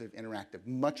immersive interactive.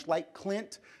 Much like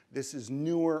Clint, this is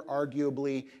newer,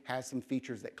 arguably, has some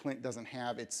features that Clint doesn't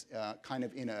have. It's kind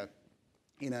of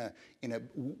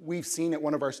we've seen it.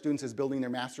 One of our students is building their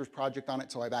master's project on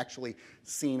it, so I've actually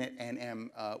seen it and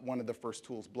am one of the first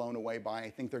tools blown away by.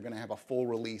 I think they're going to have a full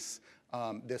release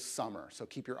this summer, so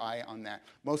keep your eye on that.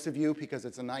 Most of you, because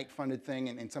it's a Knight-funded thing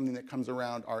and something that comes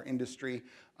around our industry,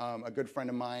 a good friend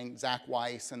of mine, Zach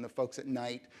Weiss, and the folks at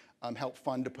Knight helped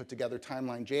fund to put together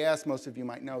Timeline.js. Most of you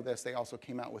might know this. They also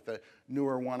came out with a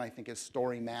newer one, I think is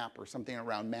Story Map or something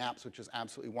around maps, which is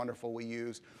absolutely wonderful we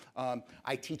use.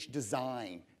 I teach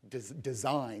design.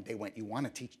 Design. They went, you want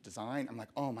to teach design? I'm like,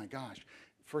 oh my gosh.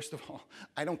 First of all,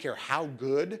 I don't care how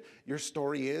good your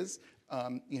story is.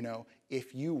 You know,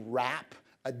 if you wrap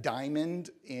a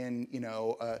diamond in, you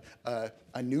know,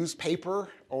 a newspaper,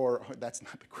 or that's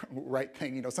not the right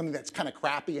thing, you know, something that's kind of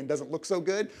crappy and doesn't look so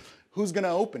good, who's going to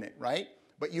open it, right?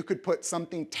 But you could put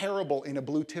something terrible in a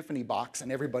blue Tiffany box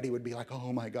and everybody would be like,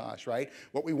 oh my gosh, right?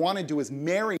 What we want to do is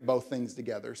marry both things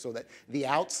together so that the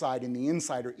outside and the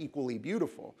inside are equally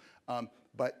beautiful.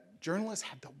 But journalists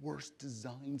have the worst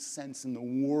design sense in the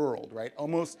world, right?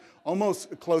 Almost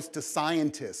close to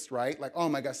scientists, right? Like, oh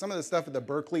my gosh, some of the stuff at the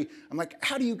Berkeley, I'm like,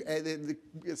 how do you, the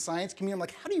science community, I'm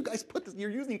like, how do you guys put this?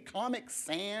 You're using Comic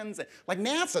Sans, like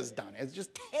NASA's done it. It's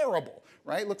just terrible,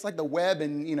 right? Looks like the web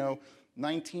in, you know,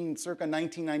 circa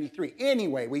 1993.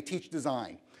 Anyway, we teach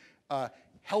design.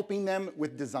 Helping them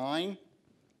with design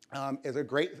is a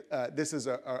great, this is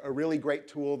a really great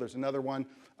tool. There's another one,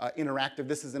 interactive.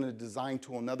 This isn't a design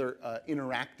tool, another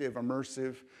interactive,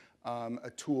 immersive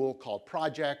a tool called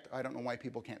Project. I don't know why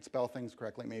people can't spell things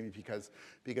correctly, maybe because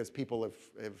people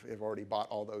have already bought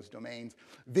all those domains.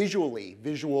 Visually,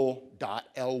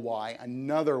 visual.ly,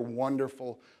 another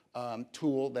wonderful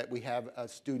tool that we have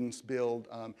students build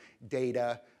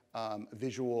data,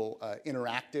 visual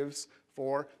interactives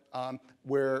for.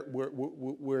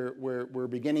 We're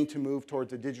beginning to move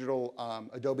towards a digital,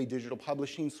 Adobe Digital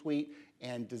Publishing Suite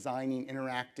and designing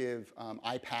interactive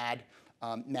iPad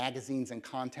magazines and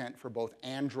content for both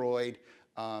Android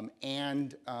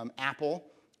and Apple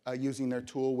using their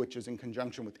tool, which is in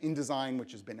conjunction with InDesign,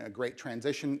 which has been a great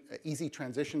transition, easy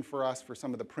transition for us for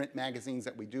some of the print magazines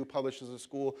that we do publish as a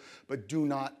school. But do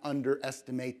not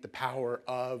underestimate the power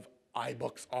of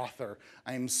iBooks Author.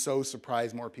 I am so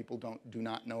surprised more people do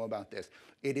not know about this.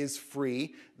 It is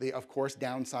free. The, of course,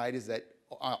 downside is that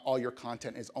all your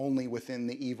content is only within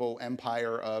the evil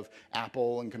empire of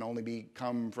Apple and can only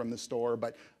come from the store,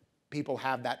 but people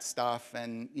have that stuff,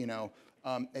 and you know,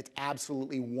 It's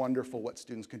absolutely wonderful what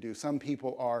students can do. Some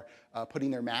people are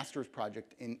putting their master's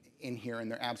project in here,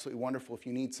 and they're absolutely wonderful. If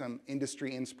you need some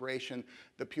industry inspiration,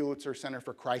 the Pulitzer Center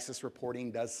for Crisis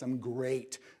Reporting does some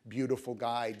great, beautiful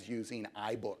guides using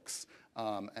iBooks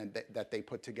that they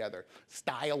put together.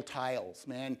 Style tiles,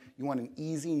 man, you want an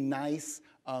easy, nice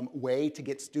way to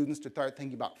get students to start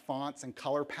thinking about fonts and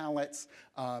color palettes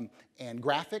and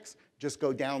graphics. Just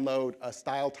go download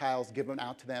style tiles, give them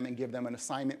out to them, and give them an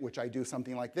assignment, which I do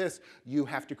something like this. You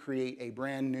have to create a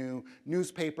brand new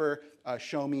newspaper,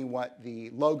 show me what the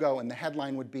logo and the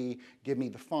headline would be, give me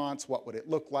the fonts, what would it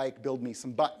look like, build me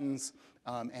some buttons,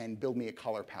 and build me a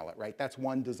color palette, right? That's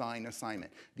one design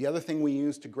assignment. The other thing we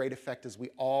use to great effect is the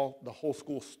whole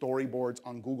school storyboards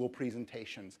on Google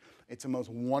presentations. It's the most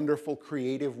wonderful,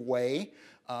 creative way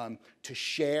to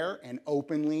share and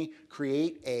openly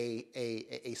create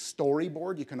a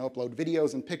storyboard. You can upload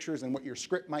videos and pictures and what your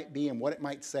script might be and what it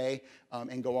might say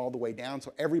and go all the way down.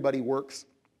 So everybody works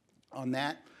on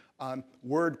that.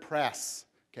 WordPress,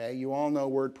 okay? You all know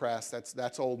WordPress,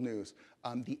 that's old news.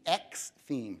 The X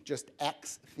theme, just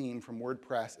X theme from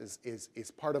WordPress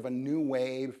is part of a new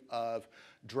wave of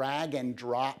drag and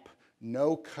drop,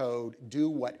 no code, do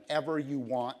whatever you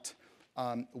want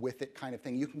with it kind of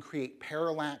thing. You can create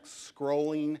parallax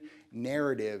scrolling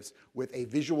narratives with a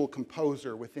visual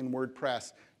composer within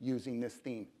WordPress using this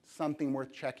theme. Something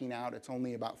worth checking out. It's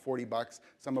only about 40 bucks.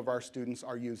 Some of our students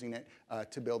are using it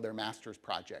to build their master's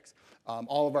projects.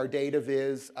 All of our data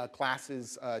viz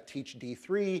classes teach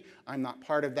D3. I'm not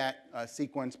part of that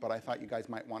sequence, but I thought you guys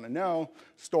might want to know.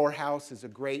 Storehouse is a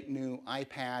great new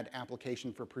iPad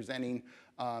application for presenting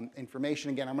information.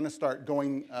 Again, I'm going to start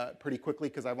going pretty quickly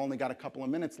because I've only got a couple of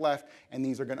minutes left, and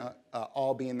these are going to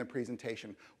all be in the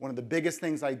presentation. One of the biggest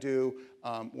things I do,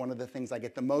 one of the things I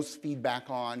get the most feedback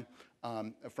on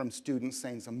from students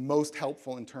saying is the most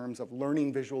helpful in terms of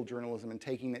learning visual journalism and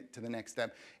taking it to the next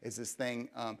step is this thing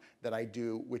that I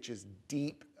do, which is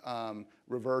deep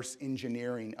reverse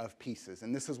engineering of pieces.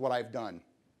 And this is what I've done.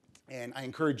 And I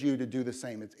encourage you to do the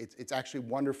same. It's actually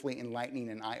wonderfully enlightening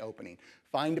and eye-opening.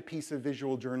 Find a piece of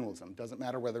visual journalism. Doesn't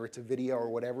matter whether it's a video or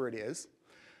whatever it is.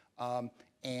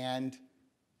 And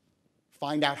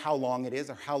find out how long it is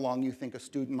or how long you think a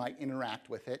student might interact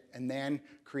with it. And then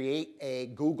create a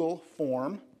Google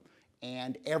form.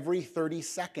 And every 30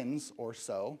 seconds or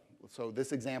so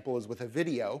this example is with a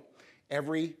video,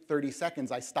 every 30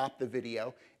 seconds I stop the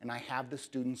video and I have the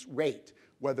students rate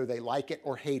whether they like it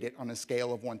or hate it on a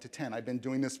scale of 1 to 10. I've been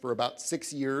doing this for about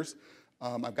 6 years.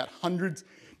 I've got hundreds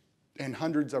and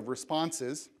hundreds of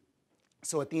responses.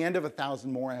 So at the end of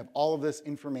 1,000 more, I have all of this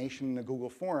information in a Google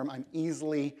form. I'm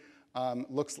easily,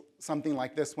 looks something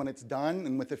like this when it's done,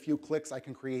 and with a few clicks, I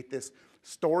can create this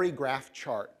story graph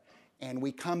chart. And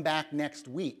we come back next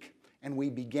week, and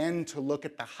we begin to look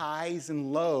at the highs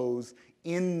and lows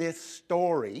in this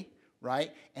story,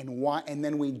 right? And why? And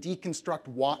then we deconstruct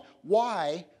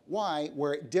why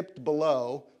where it dipped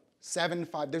below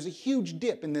 7.5. There's a huge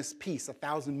dip in this piece,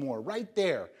 1,000 more, right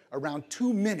there, around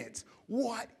 2 minutes.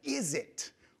 What is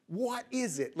it? What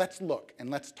is it? Let's look and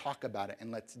let's talk about it and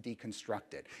let's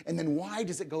deconstruct it. And then why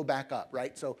does it go back up,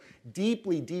 right? So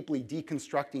deeply, deeply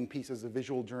deconstructing pieces of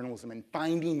visual journalism and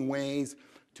finding ways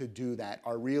to do that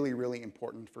are really, really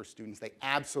important for students. They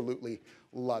absolutely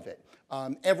love it.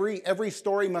 Every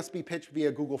story must be pitched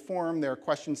via Google Form. There are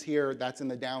questions here. That's in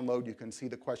the download. You can see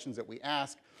the questions that we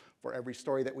ask for every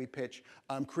story that we pitch.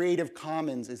 Creative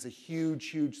Commons is a huge,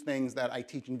 huge thing that I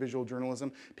teach in visual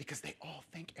journalism because they all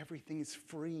think everything is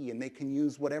free and they can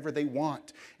use whatever they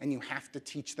want. And you have to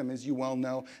teach them, as you well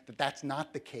know, that that's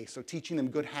not the case. So teaching them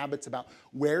good habits about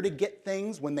where to get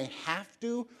things when they have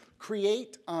to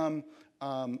create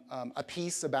a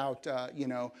piece about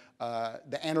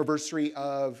the anniversary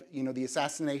of the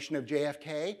assassination of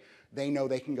JFK. They know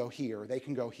they can go here, they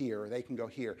can go here, they can go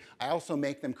here. I also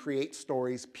make them create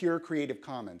stories, pure Creative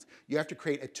Commons. You have to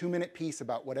create a 2-minute piece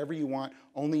about whatever you want,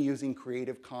 only using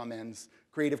Creative Commons,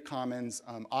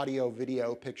 audio,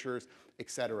 video, pictures,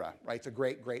 etc. Right? It's a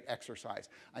great, great exercise.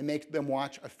 I make them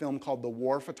watch a film called The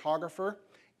War Photographer,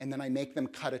 and then I make them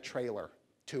cut a trailer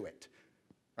to it.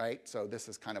 Right? So this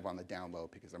is kind of on the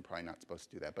download because I'm probably not supposed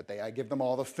to do that. But I give them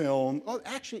all the film. Oh,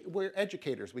 actually, we're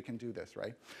educators. We can do this,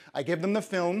 right? I give them the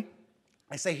film.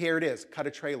 I say, here it is. Cut a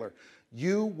trailer.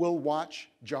 You will watch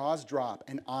jaws drop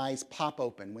and eyes pop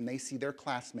open when they see their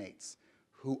classmates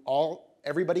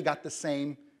everybody got the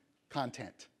same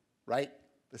content, right?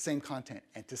 the same content,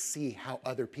 and to see how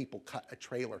other people cut a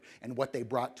trailer and what they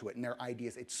brought to it and their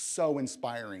ideas. It's so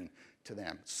inspiring to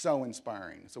them, so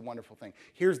inspiring. It's a wonderful thing.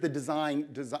 Here's the design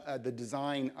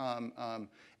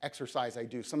exercise I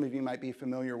do. Some of you might be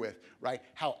familiar with, right?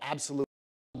 How absolutely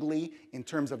in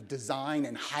terms of design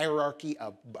and hierarchy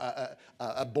of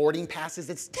boarding passes,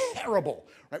 it's terrible,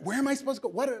 right? Where am I supposed to go?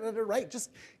 What, right?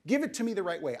 Just give it to me the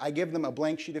right way. I give them a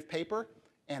blank sheet of paper,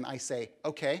 and I say,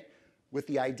 okay, with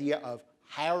the idea of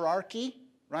hierarchy,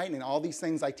 right, and all these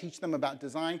things I teach them about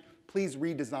design, please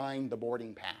redesign the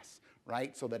boarding pass,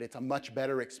 right, so that it's a much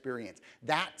better experience.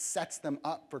 That sets them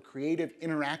up for creative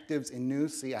interactives and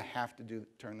news. See, I have to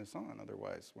turn this on,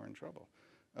 otherwise we're in trouble.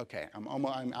 Okay,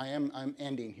 I'm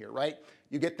ending here, right?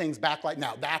 You get things back like,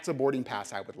 now that's a boarding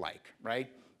pass I would like, right?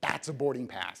 That's a boarding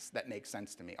pass that makes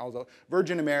sense to me. Although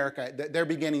Virgin America, they're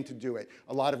beginning to do it.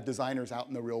 A lot of designers out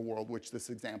in the real world, which this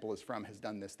example is from, has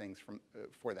done these things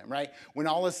for them, right? When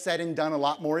all is said and done, a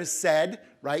lot more is said,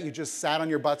 right? You just sat on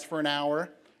your butts for an hour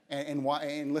and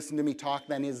listened to me talk,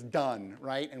 then is done,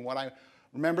 right? And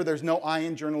remember, there's no I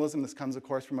in journalism. This comes, of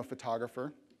course, from a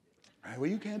photographer. Right,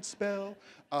 well, you can't spell.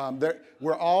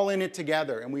 We're all in it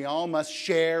together, and we all must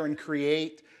share and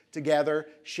create together,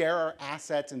 share our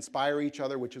assets, inspire each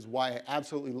other, which is why I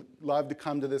absolutely love to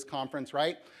come to this conference,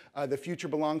 right? The future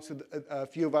belongs to a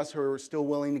few of us who are still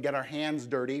willing to get our hands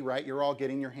dirty, right? You're all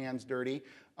getting your hands dirty.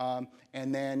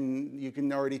 And then you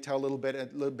can already tell a little bit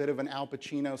of an Al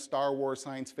Pacino Star Wars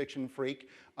science fiction freak.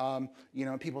 You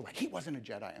know, people are like, he wasn't a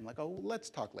Jedi. I'm like, oh,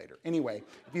 let's talk later. Anyway,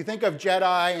 if you think of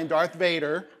Jedi and Darth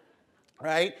Vader,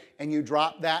 right? And you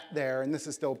drop that there, and this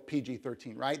is still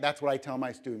PG-13, right? That's what I tell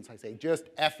my students. I say,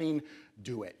 just effing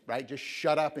do it, right? Just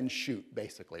shut up and shoot,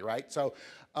 basically, right? So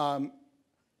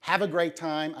have a great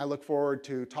time. I look forward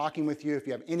to talking with you. If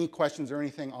you have any questions or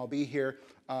anything, I'll be here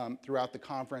throughout the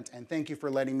conference. And thank you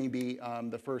for letting me be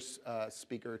the first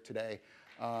speaker today.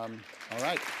 All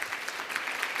right.